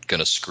you're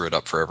gonna screw it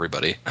up for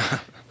everybody.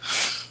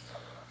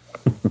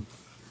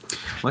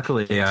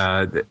 Luckily,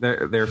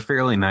 they're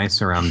fairly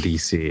nice around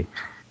DC,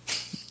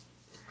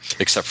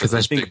 except for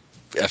those big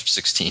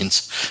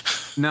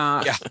F-16s.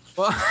 No, Yeah.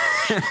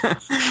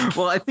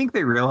 Well, I think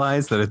they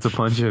realize that it's a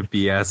bunch of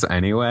BS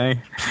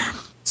anyway,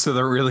 so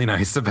they're really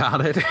nice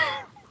about it.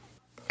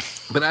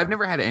 But I've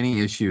never had any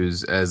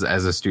issues as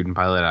a student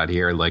pilot out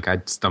here. Like,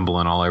 I'd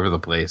stumble in all over the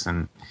place,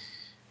 and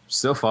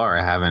so far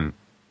I haven't,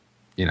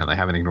 they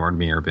haven't ignored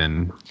me or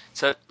been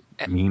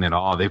mean at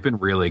all. They've been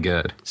really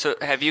good. So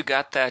have you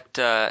got that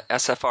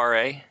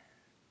SFRA,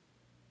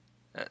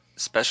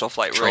 Special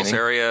Flight Rules Training?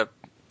 Area?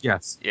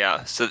 Yes.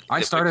 Yeah. So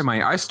I started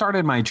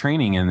my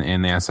training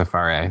in the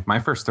SFRA. My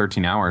first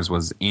 13 hours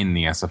was in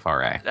the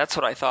SFRA. That's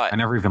what I thought. I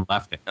never even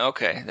left it.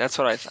 Okay, that's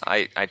what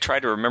I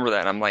tried to remember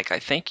that, and I'm like, I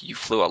think you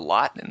flew a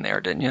lot in there,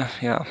 didn't you?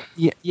 Yeah.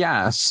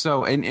 Yeah.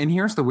 So, and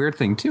here's the weird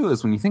thing too,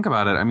 is when you think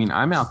about it, I mean,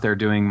 I'm out there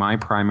doing my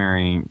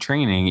primary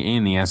training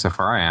in the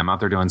SFRA. I'm out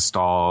there doing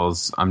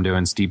stalls, I'm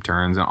doing steep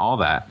turns and all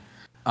that.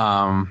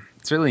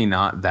 It's really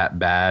not that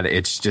bad.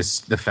 It's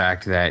just the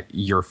fact that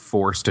you're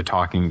forced to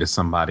talking to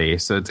somebody.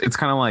 So it's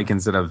kind of like,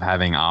 instead of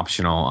having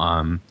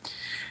optional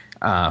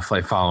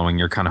flight following,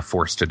 you're kind of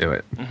forced to do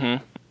it.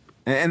 Mm-hmm.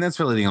 And that's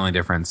really the only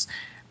difference.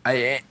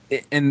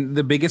 And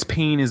the biggest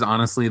pain is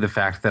honestly the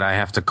fact that I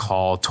have to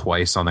call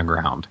twice on the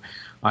ground.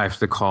 I have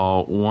to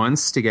call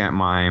once to get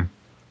my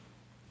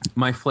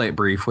flight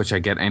brief, which I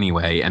get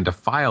anyway, and to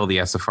file the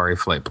SFRA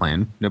flight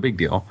plan. No big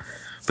deal.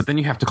 But then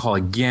you have to call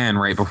again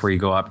right before you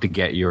go up to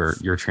get your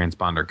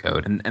transponder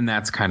code. And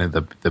that's kind of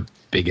the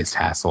biggest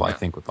hassle, I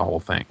think, with the whole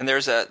thing. And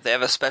they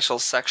have a special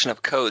section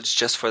of codes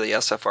just for the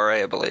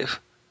SFRA, I believe.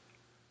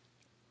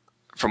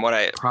 From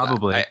what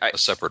Probably a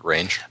separate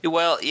range.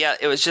 Well, yeah,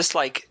 it was just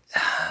like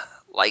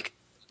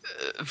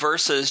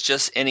versus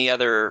just any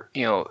other,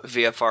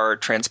 VFR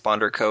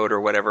transponder code or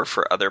whatever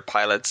for other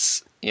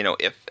pilots.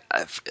 If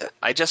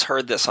I just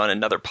heard this on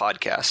another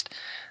podcast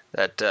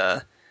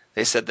that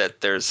they said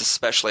that there's a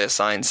specially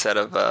assigned set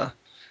of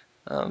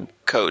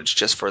codes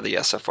just for the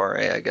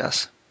SFRA, I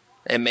guess.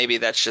 And maybe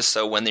that's just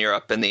so when you're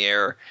up in the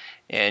air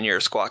and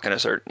you're squawking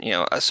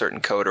a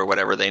certain code or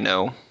whatever, they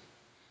know,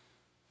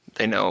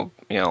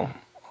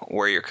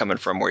 where you're coming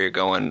from, where you're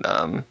going,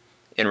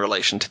 in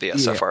relation to the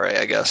SFRA,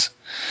 I guess.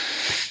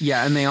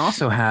 Yeah, and they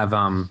also have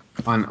on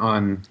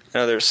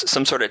there's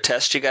some sort of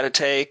test you got to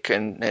take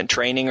and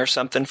training or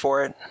something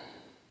for it.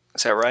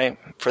 Is that right?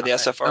 For the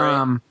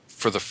SFRA?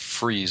 For the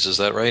freeze, is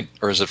that right?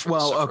 Or is it for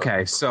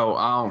okay,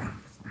 so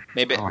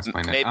maybe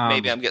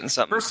I'm getting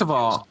something. First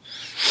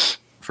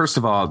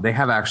of all, they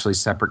have actually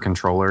separate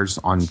controllers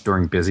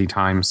during busy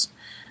times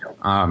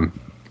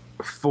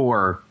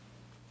for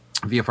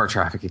VFR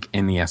traffic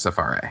in the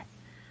SFRA.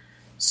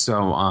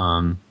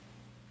 So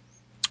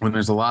when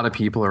there's a lot of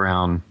people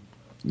around,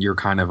 you're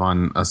kind of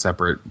on a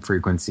separate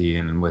frequency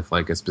and with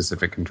like a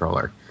specific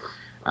controller,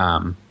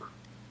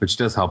 which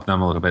does help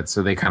them a little bit.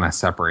 So they kind of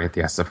separate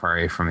the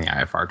SFRA from the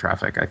IFR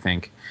traffic, I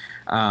think.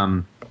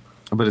 But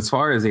as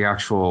far as the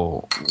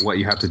actual what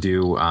you have to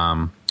do,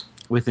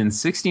 within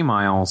 60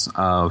 miles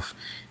of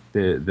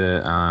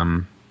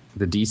the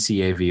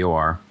DCA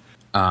VOR,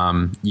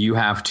 you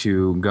have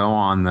to go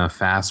on the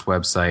FAST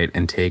website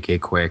and take a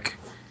quick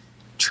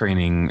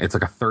training. It's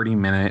like a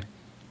 30-minute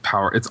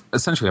it's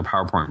essentially a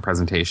PowerPoint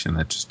presentation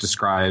that just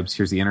describes,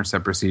 here's the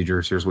intercept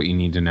procedures, here's what you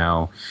need to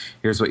know,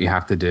 here's what you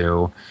have to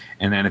do.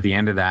 And then at the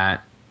end of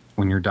that,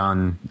 when you're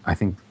done, I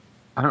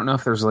don't know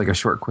if there's like a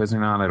short quiz or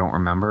not, I don't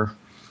remember.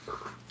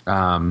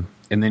 And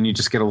then you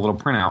just get a little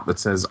printout that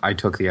says, I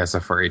took the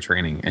SFRA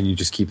training, and you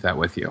just keep that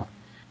with you.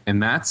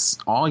 And that's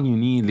all you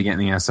need to get in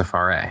the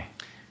SFRA.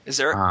 Is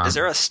there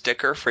a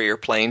sticker for your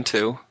plane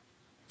too?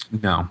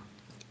 No.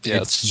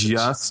 Yeah, it's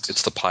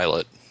the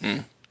pilot.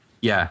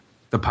 Yeah.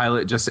 The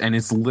pilot and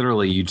it's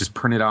literally, you just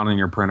print it out on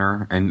your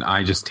printer, and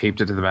I just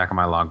taped it to the back of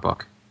my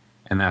logbook,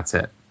 and that's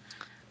it.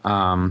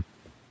 The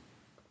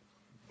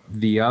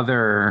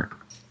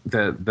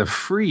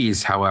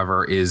freeze,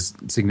 however, is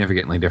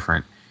significantly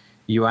different.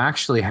 You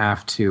actually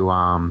have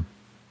to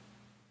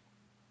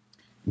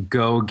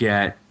go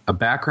get a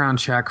background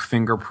check,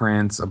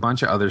 fingerprints, a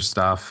bunch of other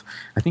stuff.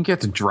 I think you have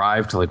to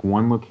drive to like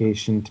one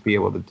location to be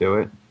able to do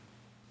it.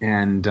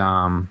 And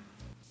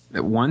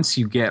once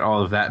you get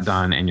all of that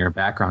done and your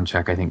background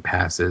check, I think,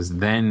 passes,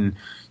 then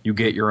you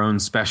get your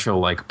own special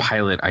like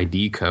pilot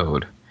ID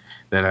code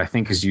that I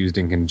think is used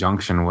in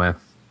conjunction with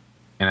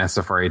an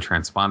SFRA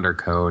transponder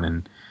code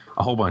and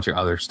a whole bunch of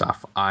other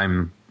stuff.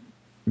 I'm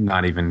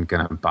not even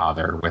going to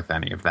bother with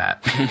any of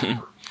that.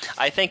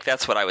 I think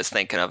that's what I was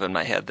thinking of in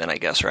my head then, I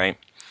guess, right?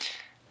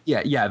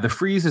 Yeah. The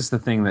freeze is the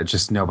thing that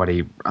just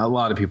a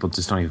lot of people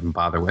just don't even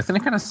bother with. And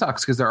it kind of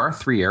sucks because there are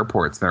 3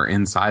 airports that are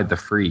inside the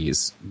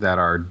freeze that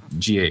are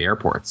GA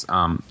airports.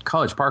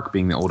 College Park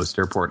being the oldest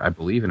airport, I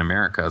believe, in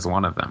America is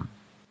one of them.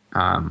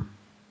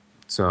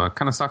 So it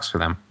kind of sucks for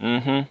them.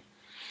 Mm-hmm.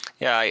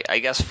 Yeah, I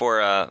guess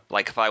for,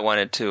 like, if I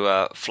wanted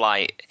to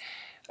fly,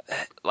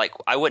 like,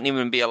 I wouldn't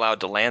even be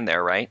allowed to land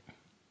there, right?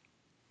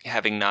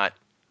 Having not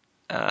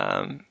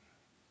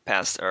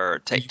passed or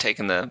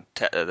taken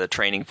the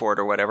training for it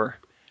or whatever.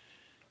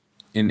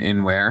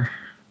 In where?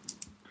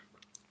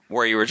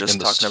 Where you were just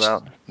talking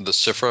about? The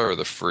CIFRA or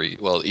the free?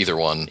 Well, either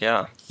one.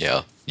 Yeah.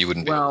 Yeah, you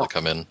wouldn't be able to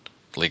come in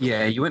legally.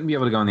 Yeah, you wouldn't be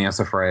able to go in the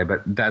SFRA,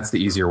 but that's the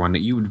easier one.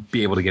 You would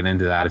be able to get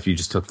into that if you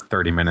just took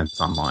 30 minutes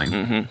online.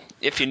 Mm-hmm.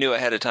 If you knew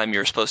ahead of time you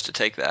were supposed to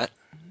take that.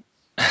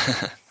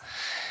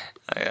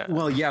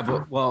 Well, yeah,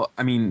 but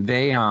I mean,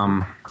 they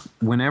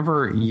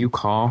whenever you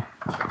call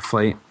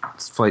flight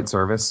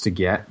service to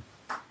get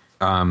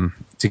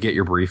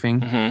your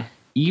briefing, mm-hmm.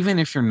 even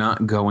if you're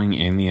not going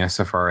in the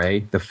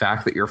SFRA, the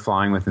fact that you're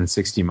flying within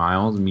 60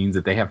 miles means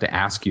that they have to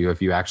ask you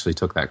if you actually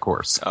took that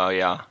course. Oh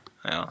yeah.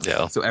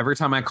 So every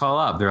time I call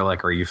up, they're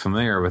like, "Are you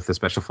familiar with the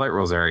Special Flight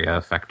Rules area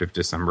effective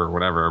December,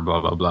 whatever,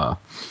 blah blah blah."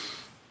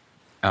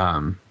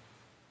 I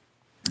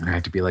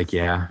have to be like,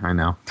 "Yeah, I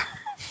know."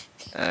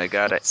 I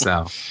got it.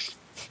 So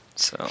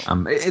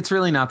it's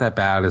really not that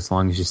bad as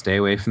long as you stay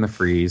away from the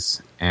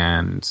freeze,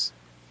 and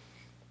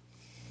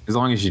as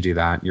long as you do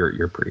that,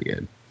 you're pretty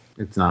good.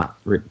 It's not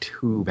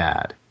too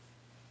bad.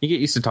 You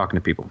get used to talking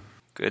to people.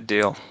 Good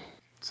deal.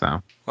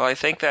 So well, I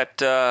think that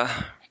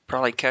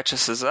probably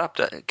catches us up.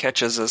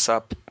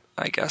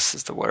 I guess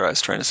is the word I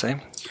was trying to say.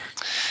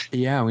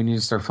 Yeah, we need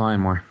to start flying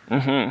more.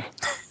 Mm-hmm.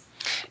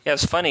 Yeah,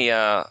 it's funny.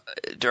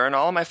 During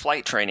all of my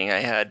flight training, I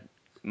had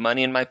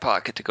money in my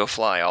pocket to go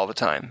fly all the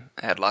time.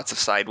 I had lots of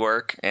side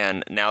work,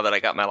 and now that I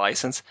got my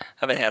license, I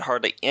haven't had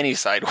hardly any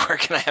side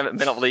work, and I haven't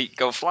been able to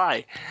go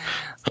fly.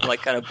 I'm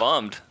like kind of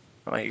bummed.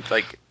 I'm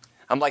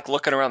like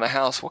looking around the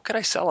house. What could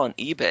I sell on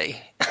eBay?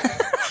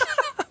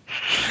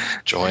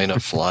 Join a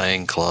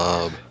flying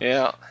club.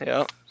 Yeah.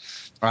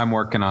 I'm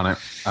working on it.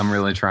 I'm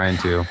really trying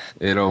to.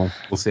 We'll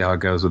see how it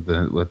goes with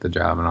the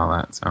job and all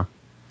that. So.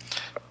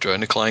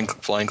 Join a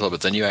flying club,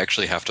 but then you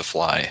actually have to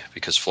fly,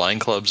 because flying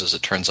clubs, as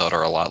it turns out,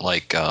 are a lot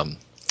like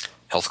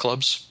health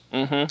clubs.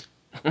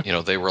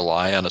 Mm-hmm. They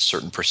rely on a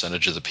certain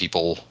percentage of the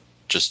people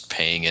just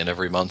paying in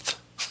every month.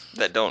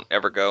 That don't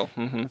ever go.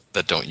 Mm-hmm.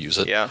 That don't use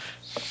it. Yeah.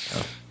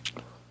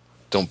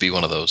 Don't be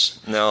one of those.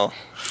 No.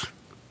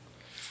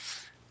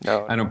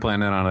 I don't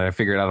plan on it. I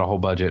figured out a whole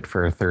budget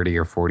for 30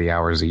 or 40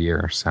 hours a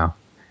year, so.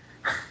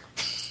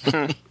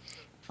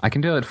 I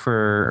can do it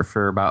for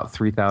about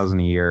 $3,000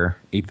 a year,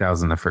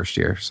 $8,000 the first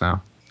year. So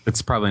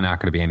it's probably not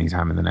going to be any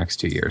time in the next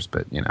 2 years,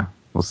 but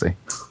we'll see.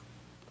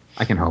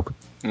 I can hope.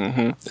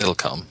 Mm-hmm. It'll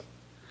come.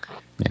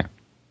 Yeah.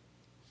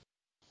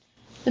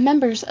 The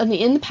members of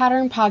the In the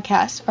Pattern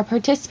podcast are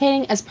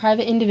participating as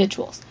private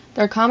individuals.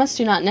 Their comments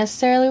do not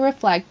necessarily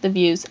reflect the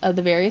views of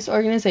the various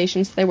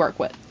organizations they work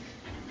with,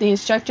 the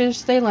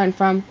instructors they learn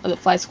from, or the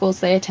flight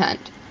schools they attend.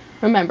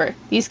 Remember,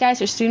 these guys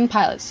are student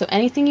pilots, so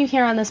anything you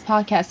hear on this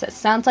podcast that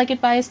sounds like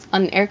advice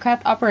on an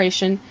aircraft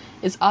operation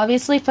is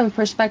obviously from the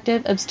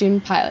perspective of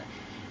student pilot.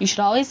 You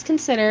should always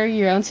consider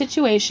your own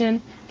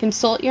situation,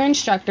 consult your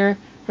instructor,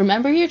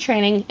 remember your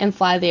training, and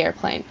fly the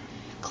airplane.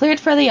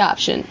 Cleared for the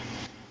option.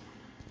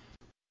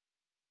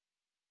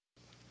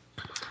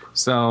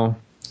 So,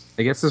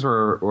 I guess as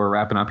we're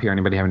wrapping up here,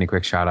 anybody have any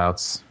quick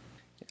shout-outs?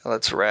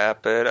 Let's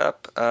wrap it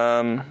up.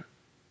 I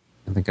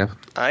think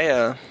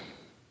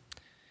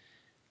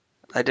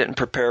I didn't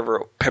prepare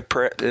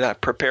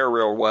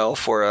real well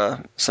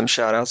for some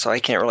shout-outs, so I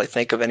can't really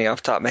think of any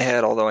off the top of my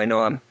head, although I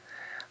know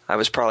I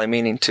was probably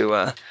meaning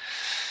to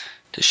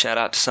shout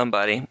out to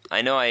somebody.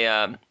 I know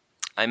I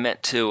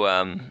meant to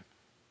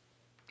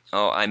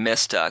I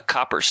missed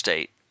Copper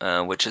State,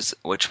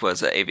 which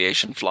was an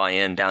aviation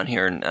fly-in down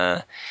here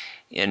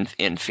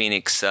in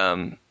Phoenix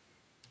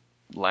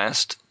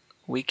last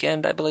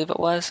weekend, I believe it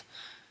was.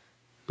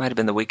 Might have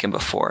been the weekend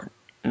before.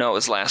 No, it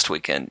was last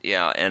weekend.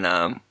 Yeah, and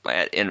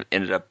I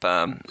ended up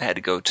had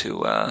to go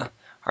to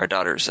our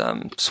daughter's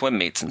swim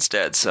meets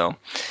instead. So,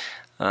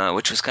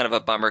 which was kind of a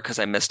bummer because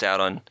I missed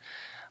out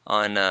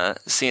on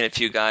seeing a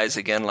few guys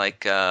again,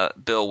 like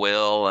Bill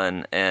Will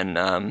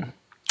and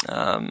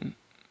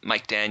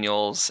Mike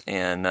Daniels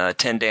and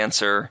Ten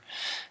Dancer.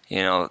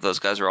 Those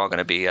guys are all going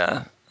to be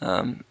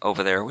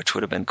over there, which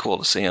would have been cool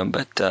to see them,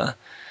 but.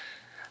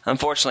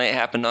 Unfortunately, it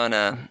happened on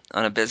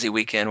a busy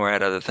weekend where I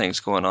had other things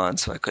going on,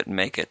 so I couldn't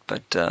make it.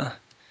 But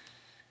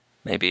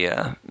maybe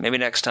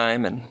next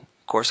time, and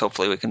of course,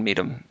 hopefully, we can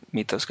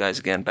meet those guys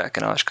again back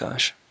in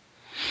Oshkosh.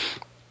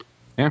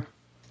 Yeah,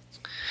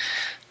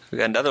 we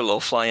got another little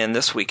fly-in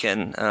this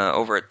weekend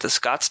over at the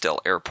Scottsdale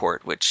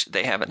Airport, which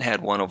they haven't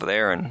had one over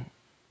there, and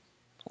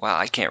wow,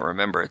 I can't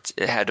remember.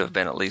 It had to have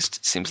been at least,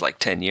 it seems like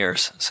 10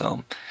 years.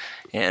 So.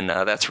 And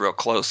that's real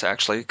close,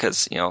 actually,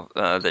 because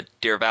the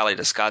Deer Valley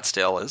to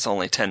Scottsdale is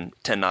only 10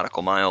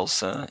 nautical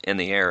miles in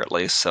the air, at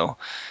least. So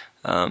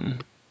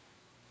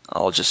a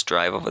I'll just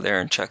drive over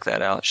there and check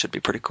that out. It should be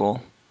pretty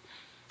cool.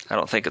 I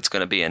don't think it's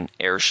going to be an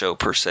air show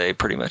per se.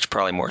 Pretty much,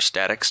 probably more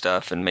static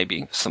stuff and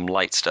maybe some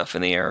light stuff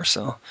in the air.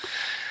 So,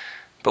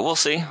 but we'll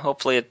see.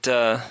 Hopefully,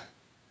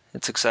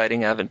 it's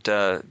exciting. I haven't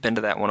been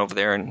to that one over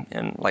there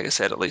in, like I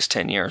said, at least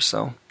 10 years.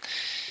 So,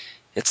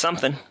 it's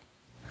something.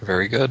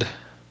 Very good.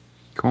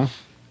 Cool.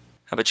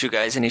 How about you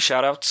guys? Any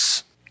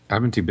shout-outs?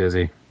 I've been too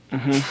busy.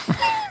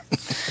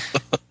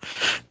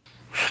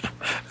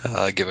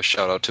 Give a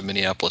shout out to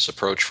Minneapolis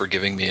Approach for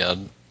giving me a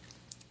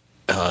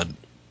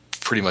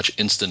pretty much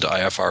instant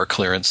IFR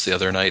clearance the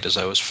other night as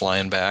I was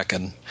flying back,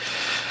 and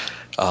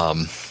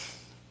I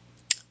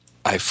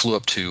flew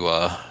up to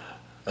a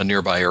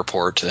nearby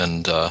airport,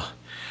 and the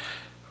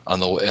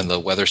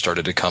weather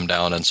started to come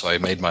down, and so I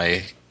made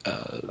my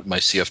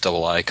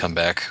CFII come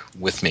back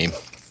with me,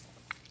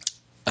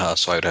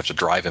 so I would have to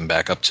drive him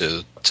back up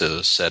to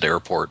said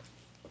airport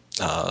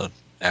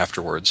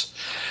afterwards.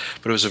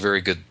 But it was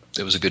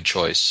a good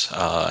choice.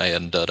 I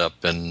ended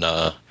up in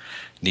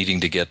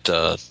needing to get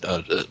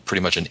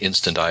pretty much an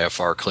instant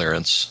IFR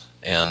clearance,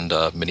 and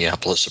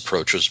Minneapolis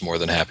Approach was more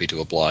than happy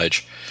to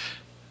oblige.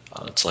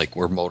 It's like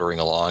we're motoring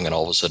along, and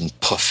all of a sudden,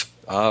 poof,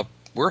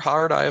 we're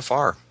hard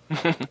IFR.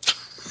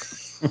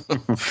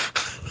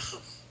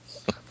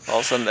 All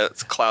of a sudden, the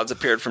clouds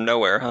appeared from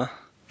nowhere, huh?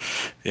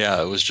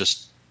 Yeah, it was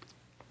just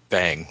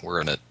bang,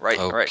 we're in it. Right,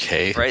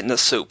 okay. right in the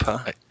soup, huh?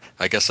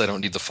 I guess I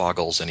don't need the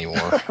foggles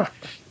anymore.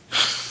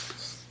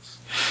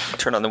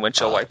 Turn on the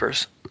windshield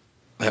wipers.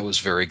 I was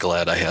very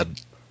glad I had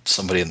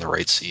somebody in the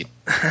right seat.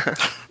 Cool.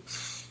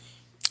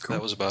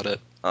 That was about it.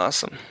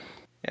 Awesome.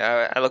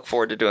 Yeah, I look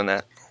forward to doing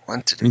that.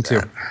 Me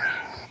too.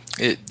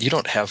 You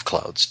don't have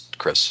clouds,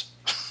 Chris.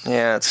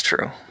 Yeah, it's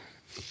true.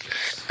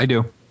 I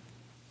do.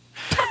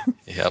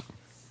 Yep.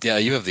 Yeah,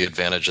 you have the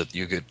advantage that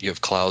you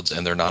have clouds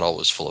and they're not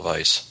always full of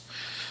ice.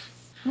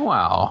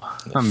 Wow.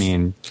 I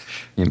mean,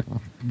 you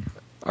know.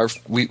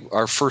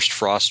 Our first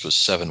frost was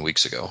 7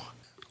 weeks ago.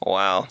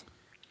 Wow.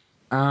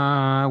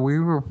 We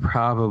were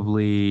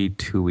probably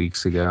 2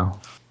 weeks ago.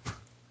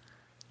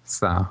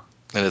 So.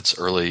 And it's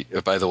early.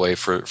 By the way,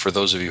 for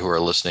those of you who are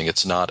listening,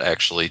 it's not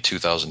actually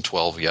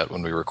 2012 yet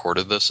when we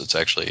recorded this. It's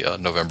actually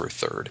November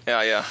 3rd.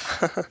 Yeah.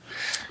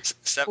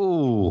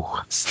 Ooh.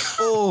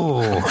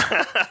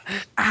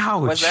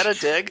 Ouch. Was that a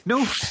dig?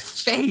 No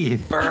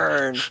faith.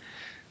 Burn.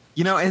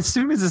 You know, as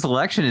soon as this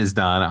election is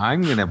done,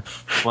 I'm going to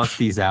bust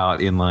these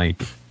out in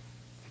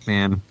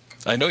man.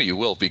 I know you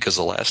will, because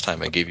the last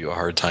time I gave you a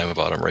hard time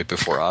about them right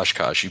before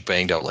Oshkosh, you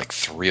banged out like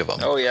 3 of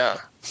them. Oh, yeah.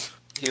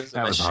 He was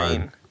a machine.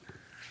 Hard.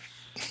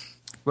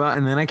 Well,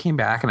 and then I came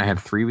back and I had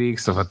 3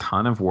 weeks of a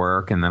ton of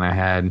work, and then I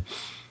had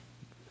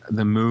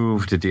the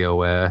move to deal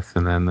with,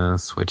 and then the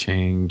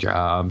switching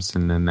jobs,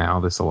 and then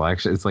now this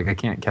election. It's like I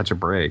can't catch a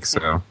break,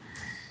 so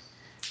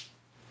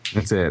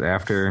that's it.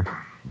 After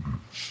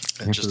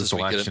just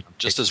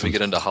as we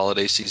get into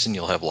holiday season,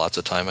 you'll have lots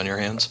of time on your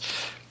hands.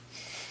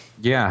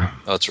 Yeah.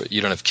 Oh, that's right.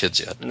 You don't have kids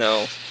yet.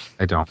 No.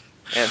 I don't.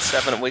 And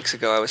 7 weeks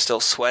ago, I was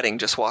still sweating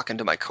just walking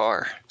to my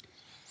car.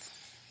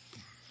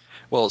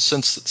 Well,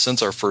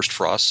 since our first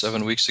frost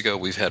 7 weeks ago,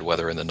 we've had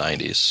weather in the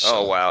 90s. So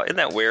oh, wow. Isn't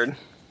that weird?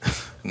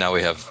 Now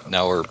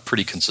we're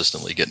pretty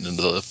consistently getting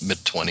into the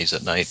mid-20s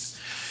at night.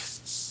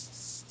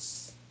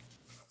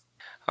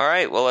 All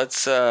right. Well,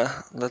 let's call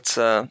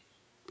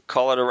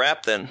it a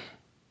wrap then.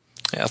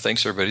 Yeah,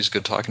 thanks, everybody. It's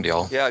good talking to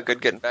y'all. Yeah,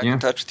 good getting back in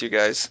touch with you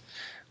guys.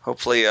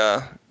 Hopefully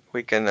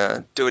we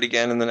can do it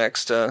again in the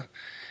next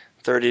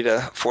 30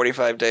 to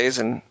 45 days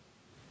and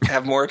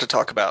have more to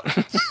talk about.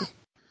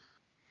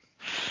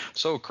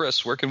 So,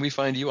 Chris, where can we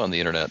find you on the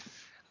internet?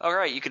 All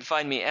right, you can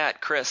find me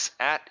at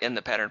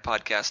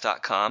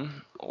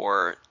chris@inthepatternpodcast.com,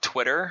 or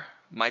Twitter,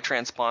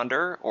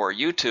 MyTransponder, or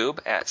YouTube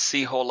at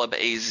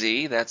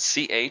CHOLUBAZ. That's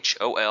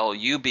CHOLUBAZ.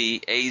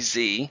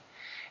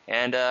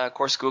 And, of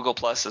course, Google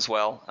Plus as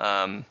well.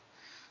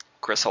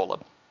 Chris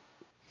Holub.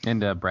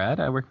 And Brad,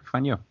 where can we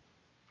find you?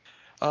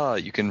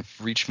 You can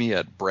reach me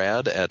at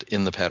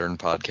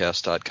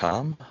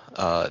brad@inthepatternpodcast.com,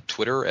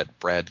 Twitter at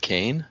Brad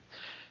Kane,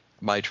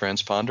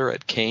 MyTransponder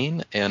at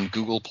Kane, and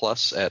Google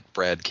Plus at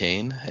Brad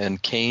Kane.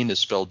 And Kane is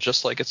spelled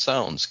just like it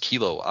sounds: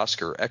 Kilo,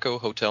 Oscar, Echo,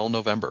 Hotel,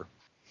 November.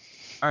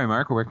 All right,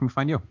 Mark, where can we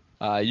find you?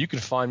 You can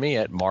find me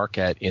at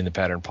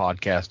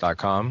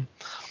mark@inthepatternpodcast.com,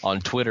 on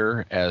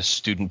Twitter as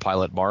Student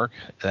Pilot Mark.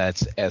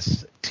 That's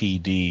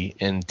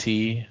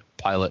STDNT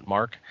Pilot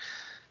Mark.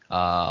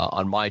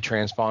 On my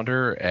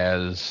transponder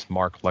as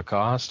Mark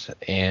Lacoste,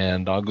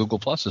 and on Google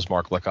Plus as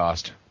Mark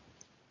Lacoste.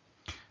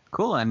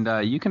 Cool, and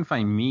you can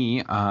find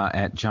me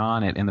at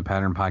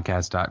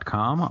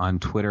john@inthepatternpodcast.com, on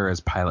Twitter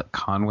as Pilot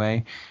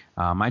Conway.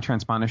 My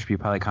transponder should be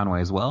Pilot Conway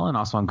as well, and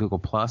also on Google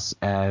Plus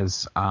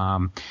as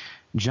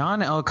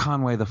John L.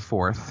 Conway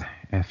IV,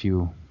 if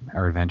you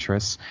are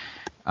adventurous.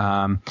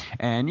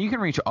 And you can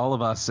reach all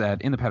of us at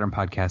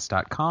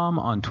inthepatternpodcast.com,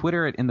 on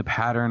Twitter at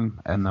inthepattern,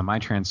 and the My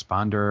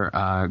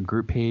Transponder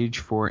group page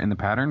for In the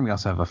Pattern. We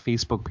also have a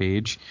Facebook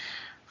page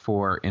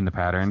for In the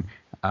Pattern.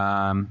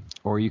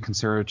 Or you can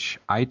search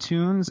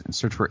iTunes and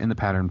search for In the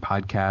Pattern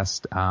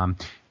Podcast.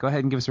 Go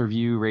ahead and give us a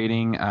review,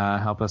 rating,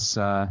 help us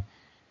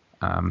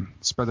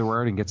spread the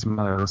word and get some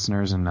other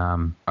listeners, and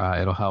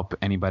it'll help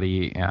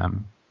anybody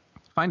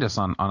find us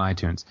on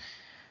iTunes.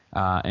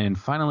 And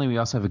finally, we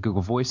also have a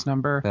Google Voice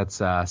number. That's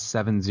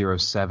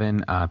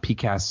 707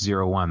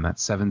 PCAST01.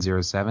 That's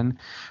 707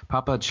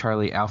 Papa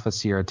Charlie Alpha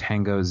Sierra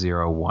Tango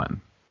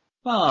 01.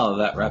 Well,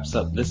 that wraps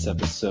up this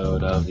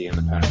episode of the In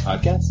the Pattern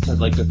Podcast. I'd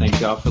like to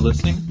thank you all for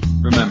listening.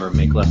 Remember,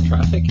 make left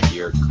traffic.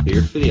 You're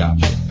cleared for the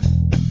option.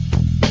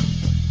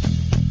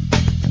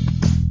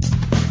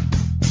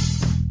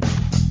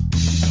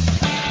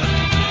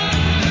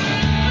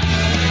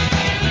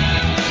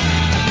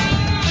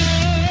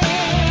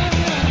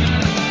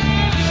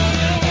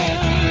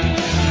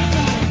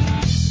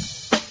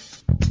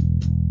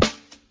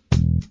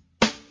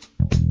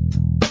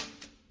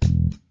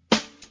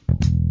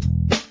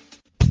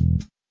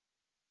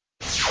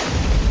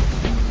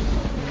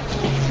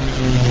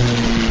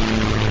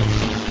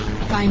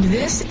 Find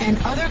this and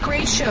other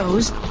great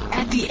shows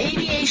at the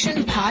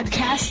Aviation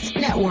Podcast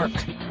Network.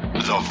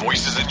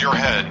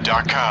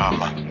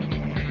 TheVoicesInYourHead.com.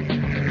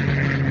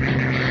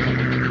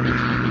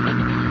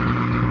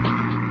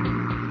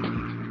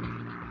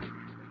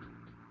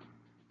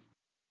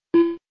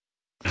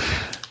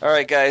 All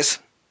right, guys.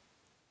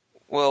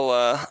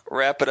 We'll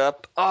wrap it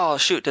up. Oh,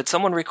 shoot. Did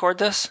someone record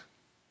this?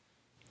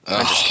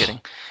 I'm just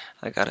kidding.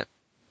 I got it.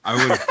 I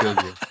would have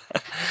killed you.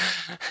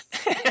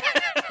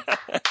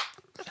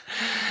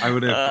 I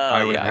would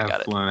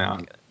have flown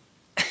out.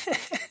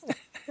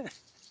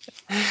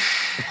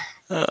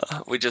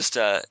 We just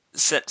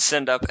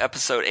send up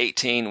episode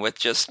 18 with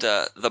just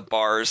the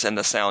bars and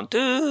the sound.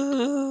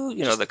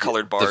 The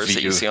colored bars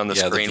that you see on the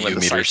screen the with the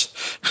meters.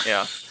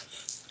 Yeah.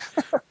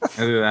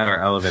 Either that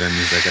or elevator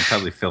music. I'd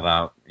probably fill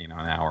out, an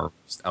hour of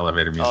just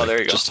elevator music. Oh, there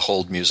you go. Just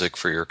hold music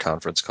for your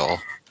conference call.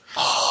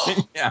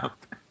 Yeah.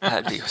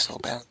 That'd be so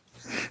bad.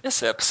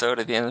 This episode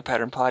of the End of the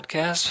Pattern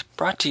Podcast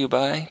brought to you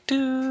by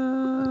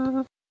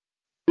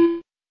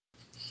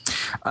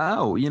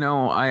Oh,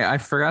 I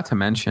forgot to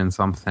mention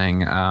something.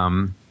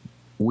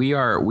 We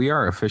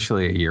are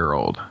officially a year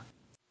old.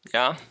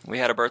 Yeah, we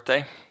had a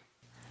birthday.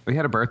 We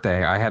had a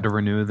birthday. I had to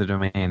renew the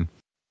domain.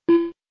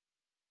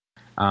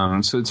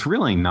 So it's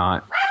really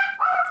not.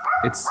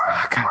 It's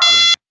God damn.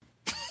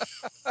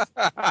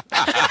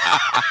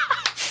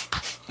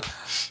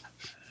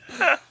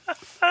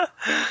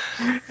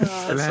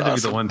 It had to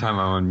be the one time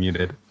I'm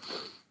unmuted.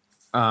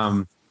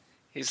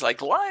 He's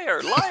like,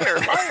 liar, liar,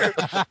 liar.